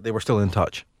fact that they were still in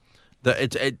touch.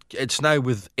 That it's now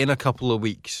within a couple of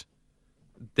weeks,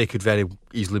 they could very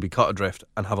easily be cut adrift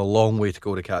and have a long way to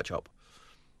go to catch up.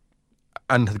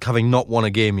 And having not won a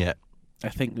game yet, I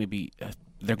think maybe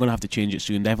they're going to have to change it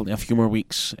soon. Definitely a few more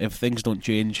weeks. If things don't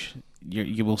change,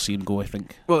 you will see them go, I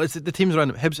think. Well, it's the teams around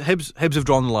them. Hibs have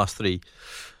drawn the last 3.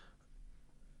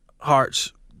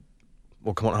 Hearts,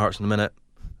 we'll come on to Hearts in a minute.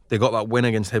 They got that win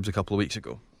against Hibs a couple of weeks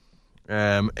ago.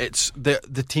 It's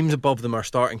the teams above them are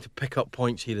starting to pick up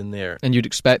points here and there. And you'd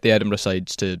expect the Edinburgh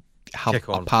sides to have Kick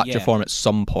on. a patch of form at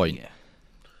some point. Yeah.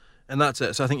 And that's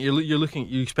it. So I think you're looking.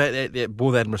 You expect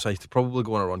both Edinburgh sides to probably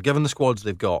go on a run. Given the squads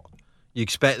they've got, you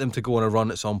expect them to go on a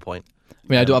run at some point. I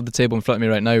mean, I don't have the table in front of me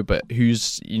right now, but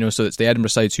who's, so it's the Edinburgh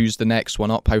sides. Who's the next one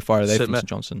up? How far are they from St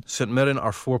Johnstone? St Mirren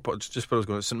are 4 points. Just where I was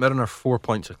going. St Mirren are 4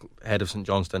 points ahead of St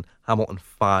Johnstone. Hamilton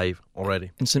 5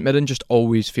 already. And St Mirren just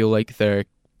always feel like they're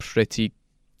pretty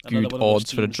good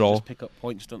odds for a draw. Just pick up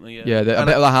points, don't they? Yeah, a bit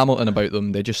of the Hamilton about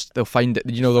them. They'll find it.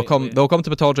 They'll come to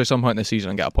Pittodrie some point in the season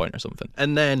and get a point or something.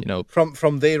 And then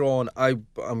from there on, I'm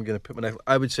going to put my neck.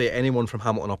 I would say anyone from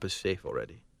Hamilton up is safe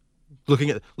already. Looking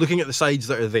at the sides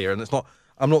that are there, and it's not.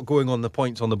 I'm not going on the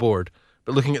points on the board,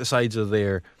 but looking at the sides that are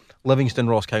there, Livingston,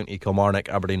 Ross County, Kilmarnock,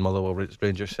 Aberdeen, Motherwell,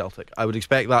 Rangers, Celtic. I would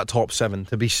expect that top 7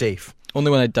 to be safe. Only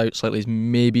one I doubt slightly is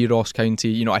maybe Ross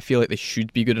County. I feel like they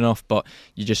should be good enough, but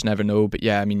you just never know. But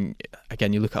yeah, I mean,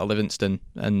 again, you look at Livingston,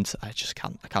 and I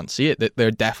can't see it.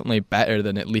 They're definitely better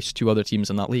than at least 2 other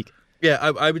teams in that league. Yeah,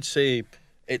 I would say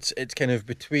it's kind of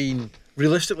between.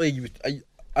 Realistically,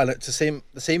 and it's the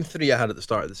same 3 I had at the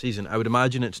start of the season. I would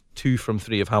imagine it's 2 from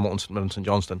 3 of Hamilton, St Mirren, St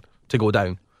Johnstone to go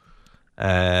down.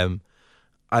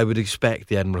 I would expect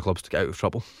the Edinburgh clubs to get out of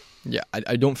trouble. Yeah,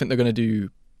 I don't think they're going to do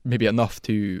maybe enough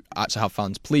to actually have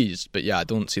fans pleased, but yeah, I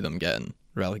don't see them getting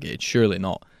relegated. Surely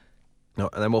not. No,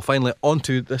 and then we'll finally on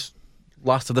to this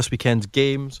last of this weekend's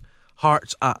games.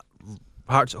 Hearts at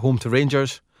home to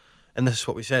Rangers, and this is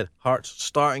what we said. Hearts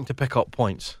starting to pick up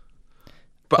points,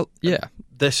 but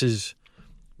this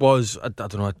was I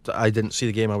don't know. I didn't see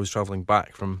the game. I was travelling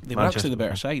back from They were Manchester. actually the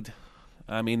better side.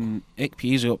 I mean,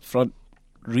 Ikpeazu up front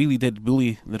really did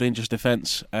bully the Rangers'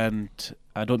 defence, and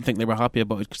I don't think they were happy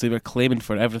about it because they were claiming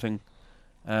for everything,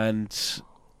 and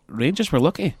Rangers were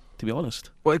lucky, to be honest.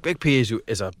 Well, Ikpeazu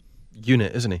is a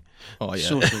unit, isn't he? Oh yeah,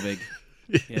 So big.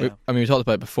 Yeah. We talked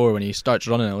about it before. When he starts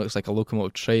running, it looks like a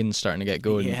locomotive train starting to get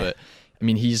going. Yeah. But I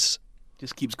mean, he's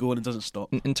just keeps going and doesn't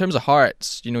stop. in terms of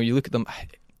Hearts. You look at them.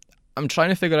 I'm trying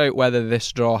to figure out whether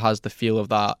this draw has the feel of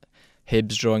that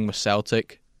Hibs drawing with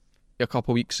Celtic a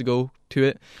couple of weeks ago to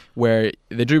it, where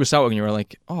they drew with Celtic and you were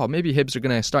like, oh, maybe Hibs are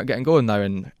going to start getting going now,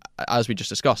 and as we just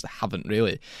discussed, they haven't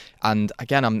really. And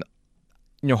again,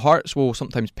 Hearts will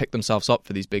sometimes pick themselves up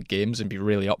for these big games and be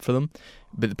really up for them,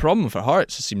 but the problem for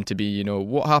Hearts seems to be,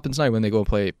 what happens now when they go and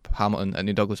play Hamilton at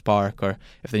New Douglas Park, or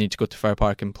if they need to go to Fir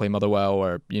Park and play Motherwell,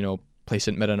 or play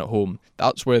St Mirren at home.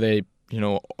 That's where they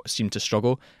seem to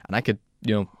struggle, and I could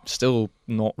still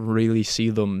not really see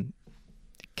them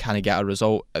kind of get a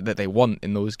result that they want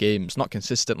in those games, not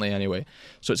consistently anyway.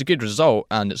 So it's a good result,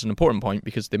 and it's an important point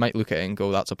because they might look at it and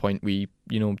go, that's a point we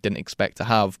didn't expect to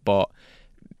have. But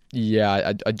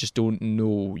yeah, I just don't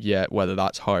know yet whether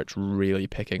that's Hearts really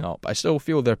picking up. I still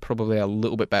feel they're probably a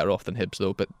little bit better off than Hibs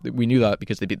though, but we knew that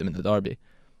because they beat them in the derby.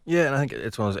 Yeah, and I think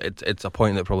it's a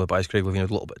point that probably buys Craig Levein a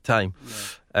little bit of time.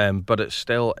 Yeah. But it's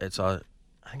a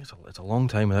long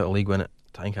time without a league win at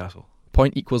Tynecastle.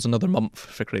 Point equals another month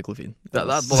for Craig Levein.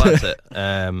 That's it.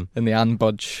 In the Ann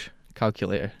Budge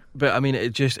calculator. But I mean,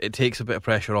 it takes a bit of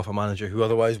pressure off a manager who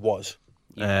otherwise was.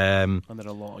 Under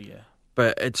a law, yeah.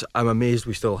 But I'm amazed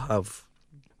we still have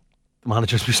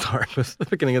managers we started with at the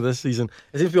beginning of this season.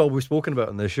 It seems to be all we've spoken about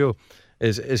on this show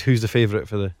is who's the favourite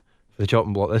for the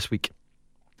chopping block this week.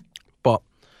 But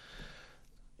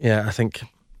yeah, I think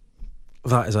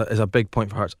that is a big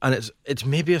point for Hearts, and it's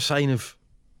maybe a sign of.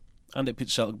 And it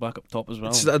puts Celtic back up top as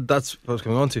well. That's what I was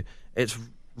coming on to. It's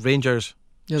Rangers.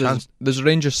 Yeah, there's a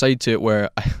Rangers side to it where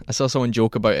I saw someone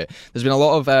joke about it. There's been a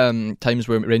lot of times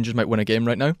where Rangers might win a game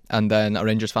right now, and then a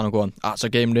Rangers fan will go on, that's a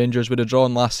game Rangers would have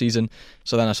drawn last season.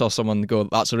 So then I saw someone go,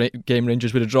 that's a game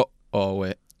Rangers would have drawn. Oh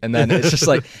wait, and then it's just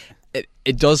like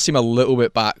it does seem a little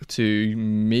bit back to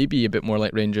maybe a bit more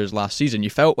like Rangers last season. You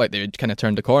felt like they had kind of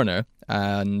turned the corner,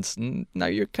 and now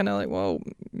you're kind of like, well,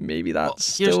 maybe that's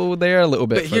still there a little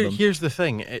bit. But here's the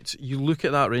thing: it's you look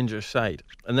at that Rangers side,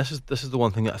 and this is the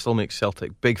one thing that still makes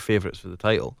Celtic big favourites for the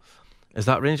title. Is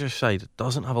that Rangers side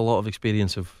doesn't have a lot of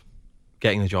experience of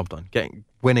getting the job done,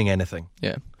 winning anything.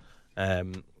 Yeah,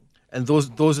 and those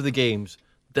are the games,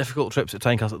 difficult trips at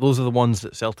Tynecastle. Those are the ones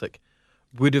that Celtic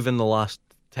would have in the last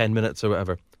 10 minutes or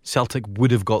whatever. Celtic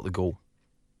would have got the goal,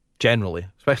 generally,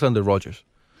 especially under Rodgers.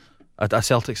 A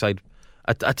Celtic side,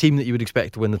 a team that you would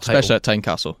expect to win the title, especially at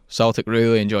Tynecastle. Celtic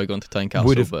really enjoy going to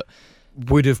Tynecastle,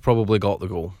 would have probably got the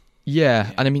goal.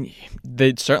 Yeah, and I mean,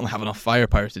 they'd certainly have enough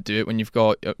firepower to do it when you've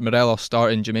got Morelos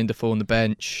starting, Jermaine Defoe on the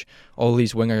bench, all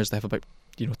these wingers. They have about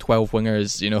 12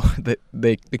 wingers,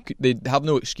 they have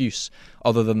no excuse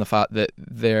other than the fact that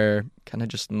they're kind of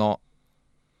just not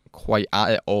quite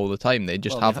at it all the time. They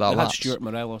just have that They had lapse. Stuart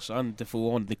Morelos and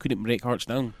Defoe on. They couldn't break Hearts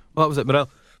down. Well, that was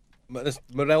it.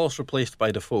 Morelos replaced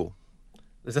by Defoe.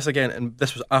 Is this again? And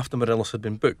this was after Morelos had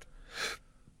been booked.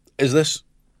 Is this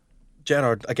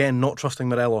Gerrard again not trusting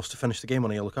Morelos to finish the game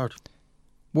on a yellow card?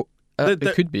 Well,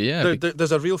 it could be, yeah.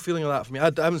 There's a real feeling of that for me. I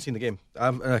haven't seen the game.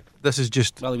 This is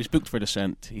just Well, he was booked for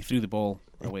dissent. He threw the ball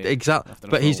away. exactly. after a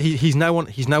But foul. he's now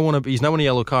on a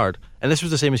yellow card, and this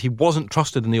was the same as he wasn't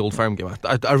trusted in the Old Firm game.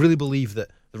 I really believe that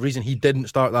the reason he didn't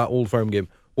start that Old Firm game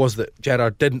was that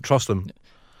Gerrard didn't trust him.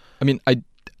 I mean, I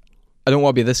don't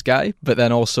want to be this guy, but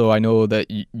then also I know that,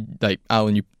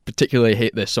 Alan, you particularly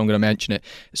hate this, so I'm going to mention it.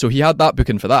 So he had that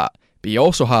booking for that, but he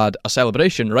also had a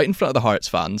celebration right in front of the Hearts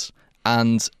fans.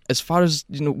 And as far as,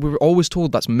 we were always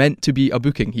told that's meant to be a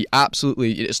booking. He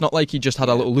absolutely, it's not like he just had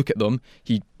a little look at them.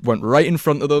 He went right in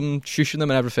front of them, shushing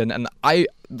them and everything. And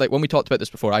when we talked about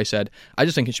this before, I said, I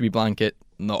just think it should be blanket,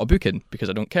 not a booking, because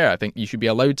I don't care. I think you should be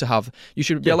allowed to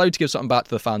allowed to give something back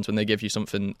to the fans when they give you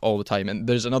something all the time. And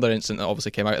there's another incident that obviously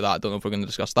came out of that. I don't know if we're going to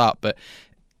discuss that, but,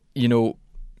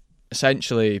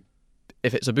 essentially,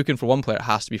 if it's a booking for one player, it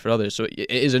has to be for others. So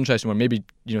it is interesting where maybe,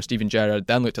 Steven Gerrard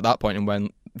then looked at that point and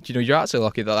went, you're actually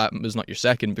lucky that was not your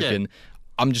second booking. Yeah.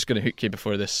 I'm just going to hook you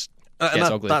before this gets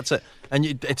ugly. That's it. And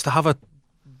it's to have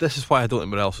this is why I don't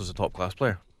think Morelos is a top class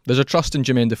player. There's a trust in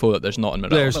Jermaine Defoe that there's not in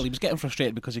Morelos. Well, he was getting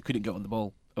frustrated because he couldn't get on the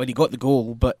ball. I mean, he got the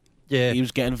goal, but he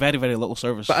was getting very, very little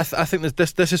service. But I think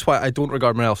this is why I don't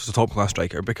regard Morelos as a top class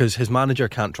striker, because his manager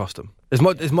can't trust him. As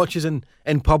much as in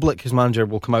public his manager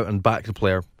will come out and back the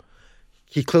player,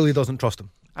 he clearly doesn't trust him.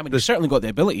 I mean, he's certainly got the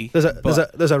ability.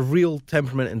 There's a real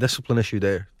temperament and discipline issue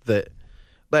there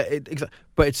but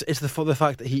it's the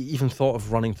fact that he even thought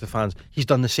of running to the fans. He's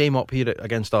done the same up here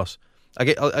against us.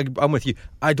 I'm with you.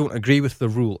 I don't agree with the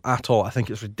rule at all. I think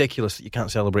it's ridiculous that you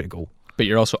can't celebrate a goal. But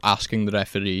you're also asking the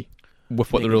referee,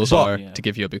 with what the rules are, to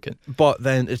give you a booking. But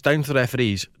then it's down to the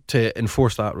referees to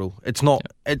enforce that rule. It's not,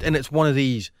 and it's one of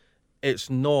these. It's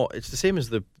not. It's the same as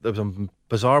there was a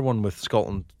bizarre one with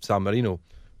Scotland, San Marino,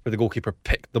 where the goalkeeper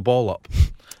picked the ball up.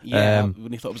 Yeah,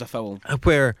 when he thought it was a foul.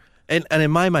 Where, and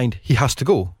in my mind, he has to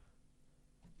go.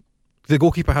 The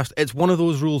goalkeeper has to. It's one of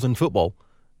those rules in football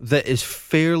that is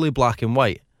fairly black and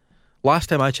white. Last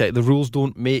time I checked, the rules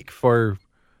don't make for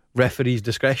referees'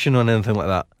 discretion on anything like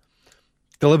that.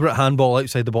 Deliberate handball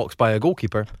outside the box by a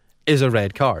goalkeeper is a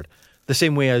red card. The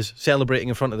same way as celebrating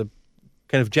in front of the,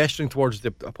 kind of gesturing towards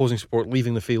the opposing support,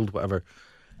 leaving the field, whatever,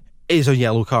 is a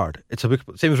yellow card. It's a book.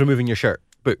 Same as removing your shirt.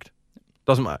 Booked.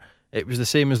 Doesn't matter. It was the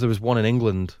same as there was one in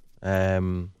England.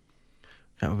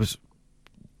 Was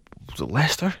it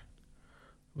Leicester?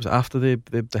 Was it after the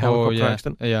helicopter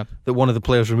accident? Yeah. That one of the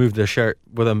players removed their shirt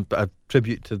with a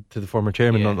tribute to the former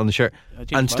chairman on the shirt,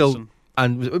 Madison.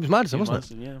 It was Madison,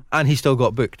 wasn't it? Yeah. And he still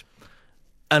got booked.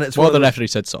 And it's the referee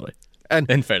said sorry. And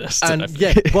in fairness, to and the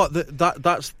referee. but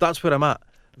that's where I'm at.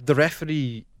 The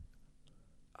referee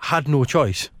had no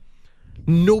choice.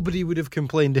 Nobody would have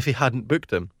complained if he hadn't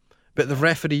booked him, but the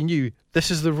referee knew this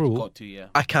is the rule. Got to, yeah.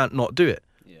 I can't not do it.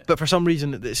 Yeah. But for some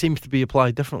reason, it seems to be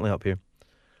applied differently up here.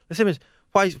 The same as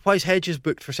why is Hedges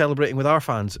booked for celebrating with our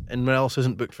fans and Morelos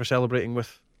isn't booked for celebrating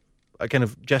with a kind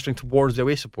of gesturing towards the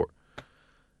away support?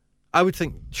 I would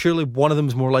think surely one of them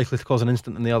is more likely to cause an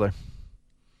incident than the other.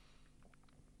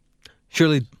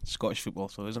 Surely Scottish football,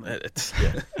 so isn't it? It's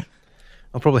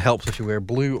It probably helps if you wear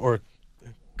blue or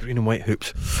green and white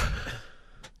hoops.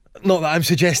 Not that I'm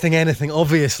suggesting anything,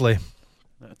 obviously.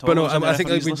 But no, I think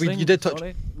you did touch.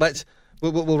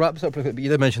 We'll wrap this up pretty quick. But you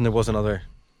did mention there was another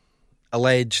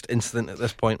alleged incident at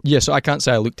this point. Yeah, so I can't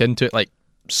say I looked into it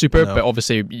super, but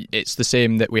obviously it's the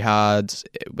same that we had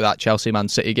with that Chelsea Man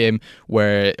City game,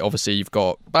 where obviously you've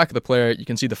got back of the player, you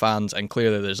can see the fans, and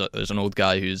clearly there's an old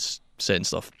guy who's saying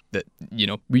stuff that you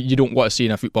don't want to see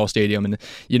in a football stadium. And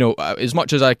as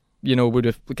much as I would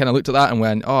have kind of looked at that and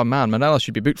went, oh man, Morelos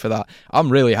should be booked for that,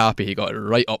 I'm really happy he got it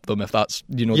right up them if that's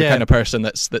the kind of person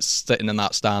that's sitting in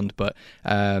that stand. But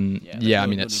I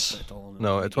mean it's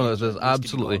it's one of those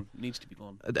absolutely needs to be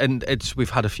gone. And we've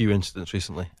had a few incidents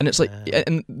recently, and it's like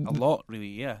a lot, really.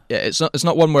 Yeah, it's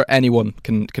not one where anyone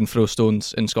can throw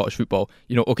stones in Scottish football.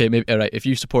 Okay, maybe right, if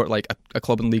you support like a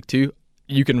club in League Two,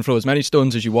 you can throw as many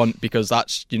stones as you want because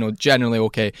that's generally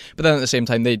okay. But then at the same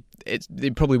time, they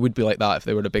probably would be like that if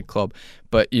they were a big club.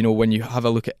 But when you have a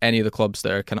look at any of the clubs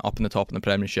that are kind of up in the top in the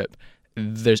Premiership,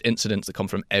 there's incidents that come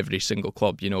from every single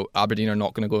club. You know, Aberdeen are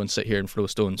not going to go and sit here and throw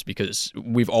stones, because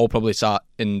we've all probably sat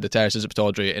in the terraces of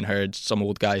Pittodrie and heard some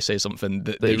old guy say something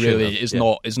that really is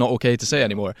not okay to say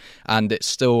anymore. And it's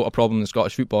still a problem in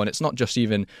Scottish football, and it's not just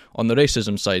even on the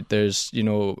racism side. There's, you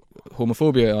know,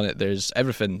 homophobia on it. There's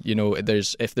everything. You know,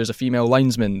 if there's a female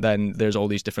linesman, then there's all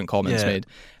these different comments made,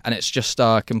 and it's just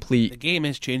a complete. The game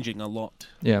is changing a lot.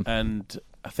 Yeah, and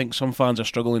I think some fans are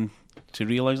struggling to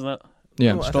realise that.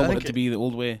 Yeah, it's not want it to be the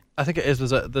old way. I think it is.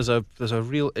 There's a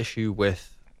real issue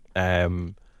with.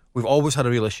 We've always had a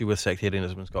real issue with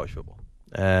sectarianism in Scottish football.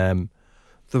 The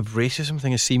racism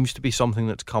thing seems to be something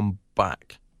that's come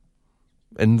back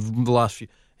in the last few.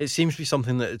 It seems to be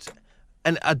something that it's,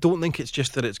 and I don't think it's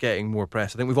just that it's getting more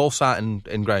press. I think we've all sat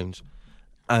in grounds,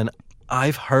 and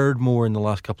I've heard more in the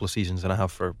last couple of seasons than I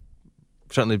have for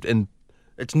certainly in.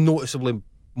 It's noticeably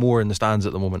more in the stands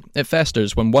at the moment. It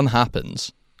festers when one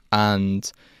happens. And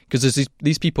because there's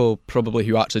these people probably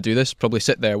who actually do this, probably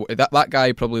sit there. That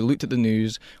guy probably looked at the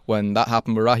news when that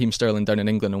happened with Raheem Sterling down in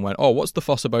England and went, "Oh, what's the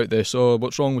fuss about this? Oh,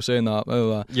 what's wrong with saying that?" Blah, blah,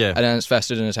 blah. Yeah. And then it's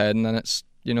festered in his head, and then it's,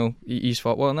 you know, he's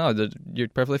thought, well, no, you're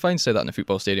perfectly fine to say that in a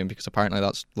football stadium, because apparently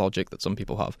that's logic that some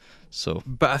people have. So,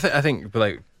 but I think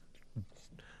like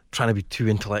trying to be too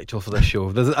intellectual for this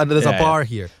show. There's a bar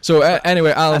here. So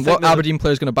anyway, Alan, what Aberdeen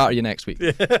player is going to batter you next week?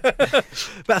 But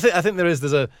I think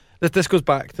this goes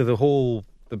back to the whole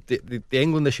the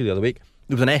England issue the other week.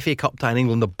 There was an FA Cup tie in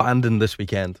England abandoned this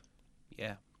weekend.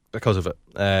 Yeah, because of it.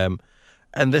 And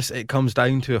it comes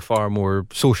down to a far more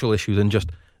social issue than just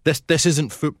this. This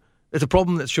isn't It's a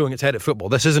problem that's showing its head at football.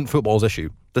 This isn't football's issue.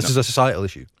 This is a societal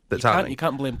issue that's happening. You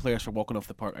can't blame players for walking off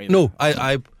the park either. No,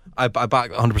 I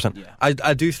back 100%. Yeah.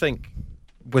 I do think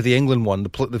with the England one,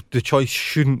 the choice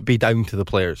shouldn't be down to the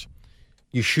players.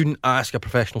 You shouldn't ask a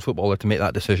professional footballer to make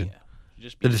that decision. Yeah.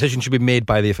 The decision should be made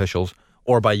by the officials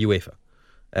or by UEFA.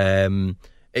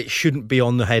 It shouldn't be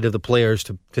on the head of the players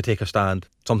to take a stand.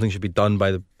 Something should be done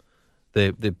by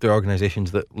the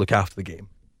organisations that look after the game.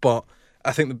 But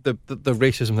I think the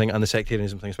racism thing and the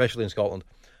sectarianism thing, especially in Scotland,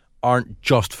 aren't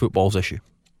just football's issue.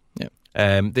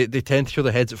 Yeah. They tend to show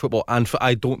their heads at football, and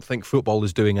I don't think football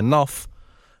is doing enough.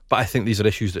 But I think these are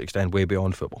issues that extend way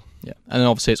beyond football. Yeah, and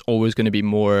obviously it's always going to be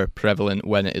more prevalent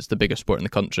when it is the biggest sport in the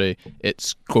country.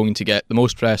 It's going to get the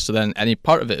most press, so then any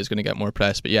part of it is going to get more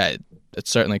press. But yeah, it's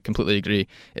certainly completely agree.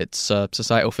 It's a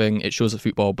societal thing. It shows at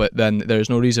football, but then there's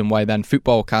no reason why then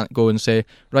football can't go and say,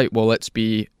 right, well, let's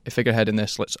be a figurehead in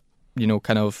this. Let's, you know,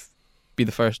 kind of be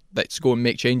the first. Let's go and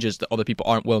make changes that other people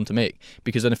aren't willing to make.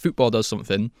 Because then if football does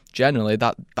something, generally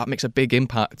that makes a big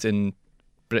impact in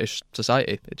British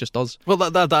society. It just does. Well,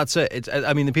 that's it.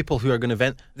 I mean, the people who are going to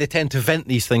vent, they tend to vent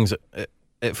these things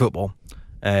at football.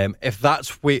 If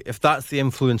that's the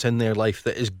influence in their life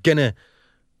that is gonna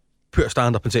put a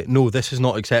stand up and say, no, this is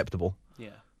not acceptable.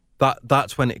 Yeah,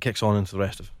 that's when it kicks on into the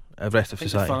rest of society.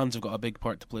 The fans have got a big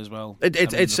part to play as well.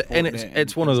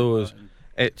 It's one of those.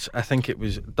 I think it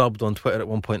was dubbed on Twitter at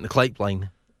one point the Clype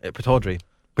line at Pittodrie,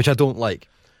 which I don't like.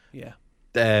 Yeah.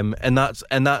 And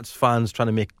that's fans trying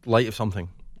to make light of something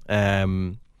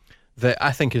that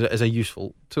I think is a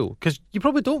useful tool, because you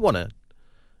probably don't want to,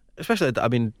 especially, I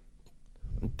mean,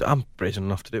 I'm brazen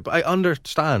enough to do it, but I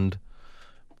understand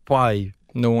why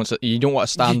no one wants. You don't want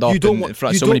to stand up in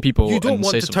front of so many people. You don't and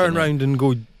want say to turn something around and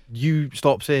go, you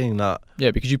stop saying that.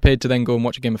 Yeah, because you paid to then go and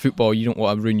watch a game of football. You don't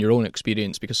want to ruin your own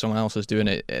experience because someone else is doing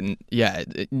it. And yeah,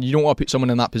 you don't want to put someone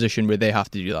in that position where they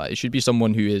have to do that. It should be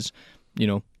someone who is, you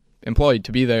know, employed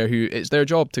to be there, who it's their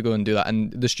job to go and do that,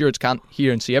 and the stewards can't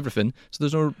hear and see everything,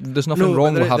 so there's nothing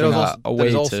wrong with having a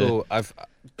way to.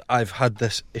 I've had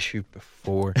this issue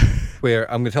before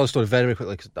where I'm going to tell a story very, very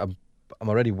quickly because I'm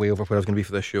already way over where I was going to be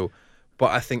for this show, but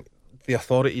I think the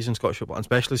authorities in Scottish football, and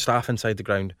especially staff inside the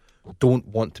ground, don't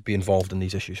want to be involved in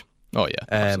these issues. Oh yeah,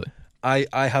 absolutely.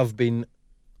 I have been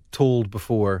told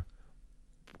before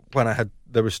when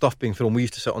there was stuff being thrown. We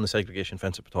used to sit on the segregation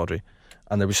fence at Pittodrie,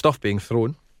 and there was stuff being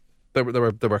thrown. There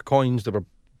were coins, there were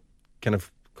kind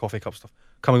of coffee cup stuff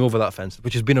coming over that fence,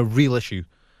 which has been a real issue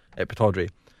at Pittodrie.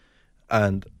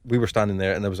 And we were standing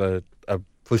there, and there was a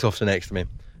police officer next to me,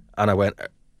 and I went,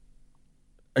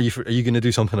 "Are you going to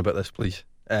do something about this, please?"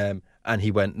 And he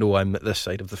went, "No, I'm at this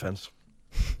side of the fence."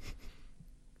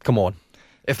 Come on,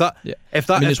 if that.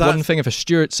 I mean, it's one thing if a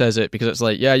steward says it, because it's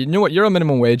like, yeah, you know what, you're on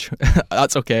minimum wage,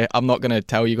 that's okay. I'm not going to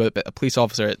tell you, but a police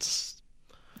officer,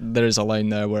 there is a line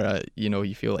there where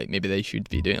you feel like maybe they should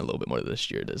be doing a little bit more than the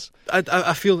steward is.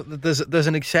 I feel that there's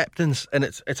an acceptance, and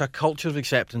it's a culture of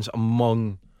acceptance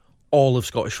among all of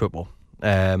Scottish football,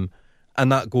 and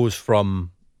that goes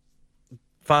from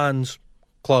fans,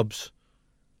 clubs,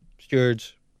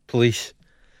 stewards, police.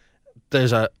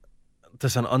 there's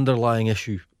an underlying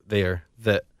issue there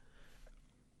that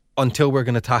until we're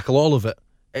going to tackle all of it,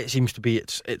 it seems to be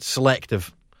it's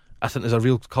selective. I think there's a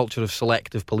real culture of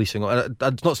selective policing.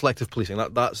 It's not selective policing.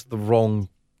 That's the wrong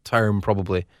term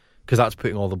probably, because that's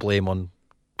putting all the blame on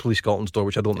Police Scotland's door,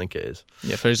 which I don't think it is.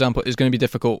 Yeah, for example, it's going to be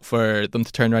difficult for them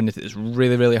to turn around if it's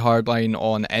really, really hard line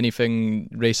on anything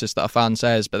racist that a fan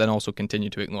says, but then also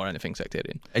continue to ignore anything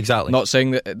sectarian. Exactly. Not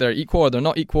saying that they're equal or they're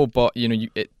not equal, but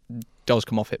it does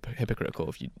come off hypocritical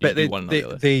if you do one or the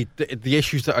other. The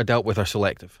issues that are dealt with are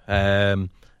selective, and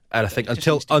I think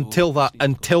until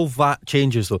that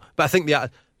changes though. But I think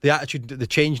the attitude, the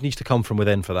change needs to come from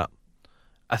within for that.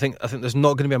 I think there's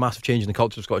not going to be a massive change in the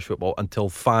culture of Scottish football until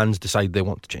fans decide they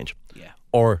want to change. Yeah.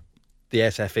 Or the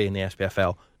SFA and the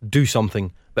SPFL do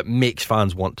something that makes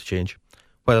fans want to change.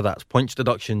 Whether that's points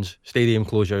deductions, stadium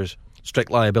closures,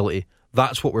 strict liability,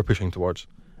 that's what we're pushing towards.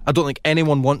 I don't think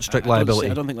anyone wants strict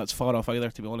liability. I don't think that's far off either,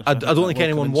 to be honest. I don't think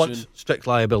anyone wants strict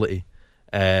liability,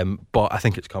 but I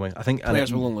think it's coming. I think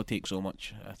players will only take so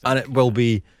much, I think. And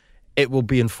it will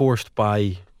be enforced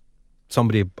by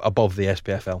somebody above the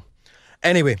SPFL.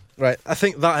 Anyway, right, I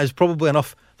think that is probably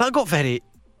enough. That got very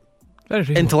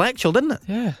intellectual, didn't it?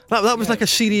 Yeah. That was like a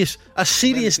serious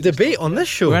debate on this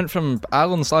show. We went from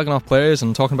Alan slagging off players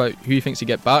and talking about who he thinks he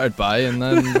get battered by, and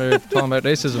then we're talking about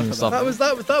racism and stuff.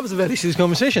 That was a very serious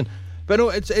conversation. But no,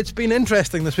 it's been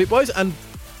interesting this week, boys, and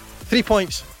 3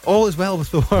 points. All is well with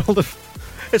the world of.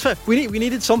 It's fine. We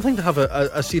needed something to have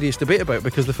a serious debate about,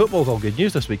 because the football's all good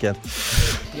news this weekend.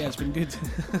 Yeah, it's been good.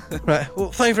 Right,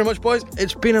 well, thank you very much, boys.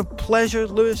 It's been a pleasure,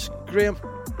 Lewis, Graham.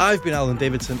 I've been Alan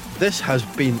Davidson. This has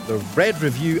been the Red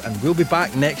Review, and we'll be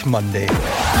back next Monday.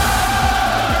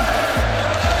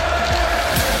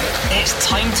 It's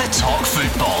time to talk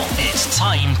football. It's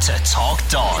time to talk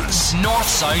Dons. North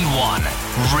Sound 1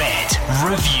 Red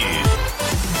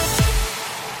Review.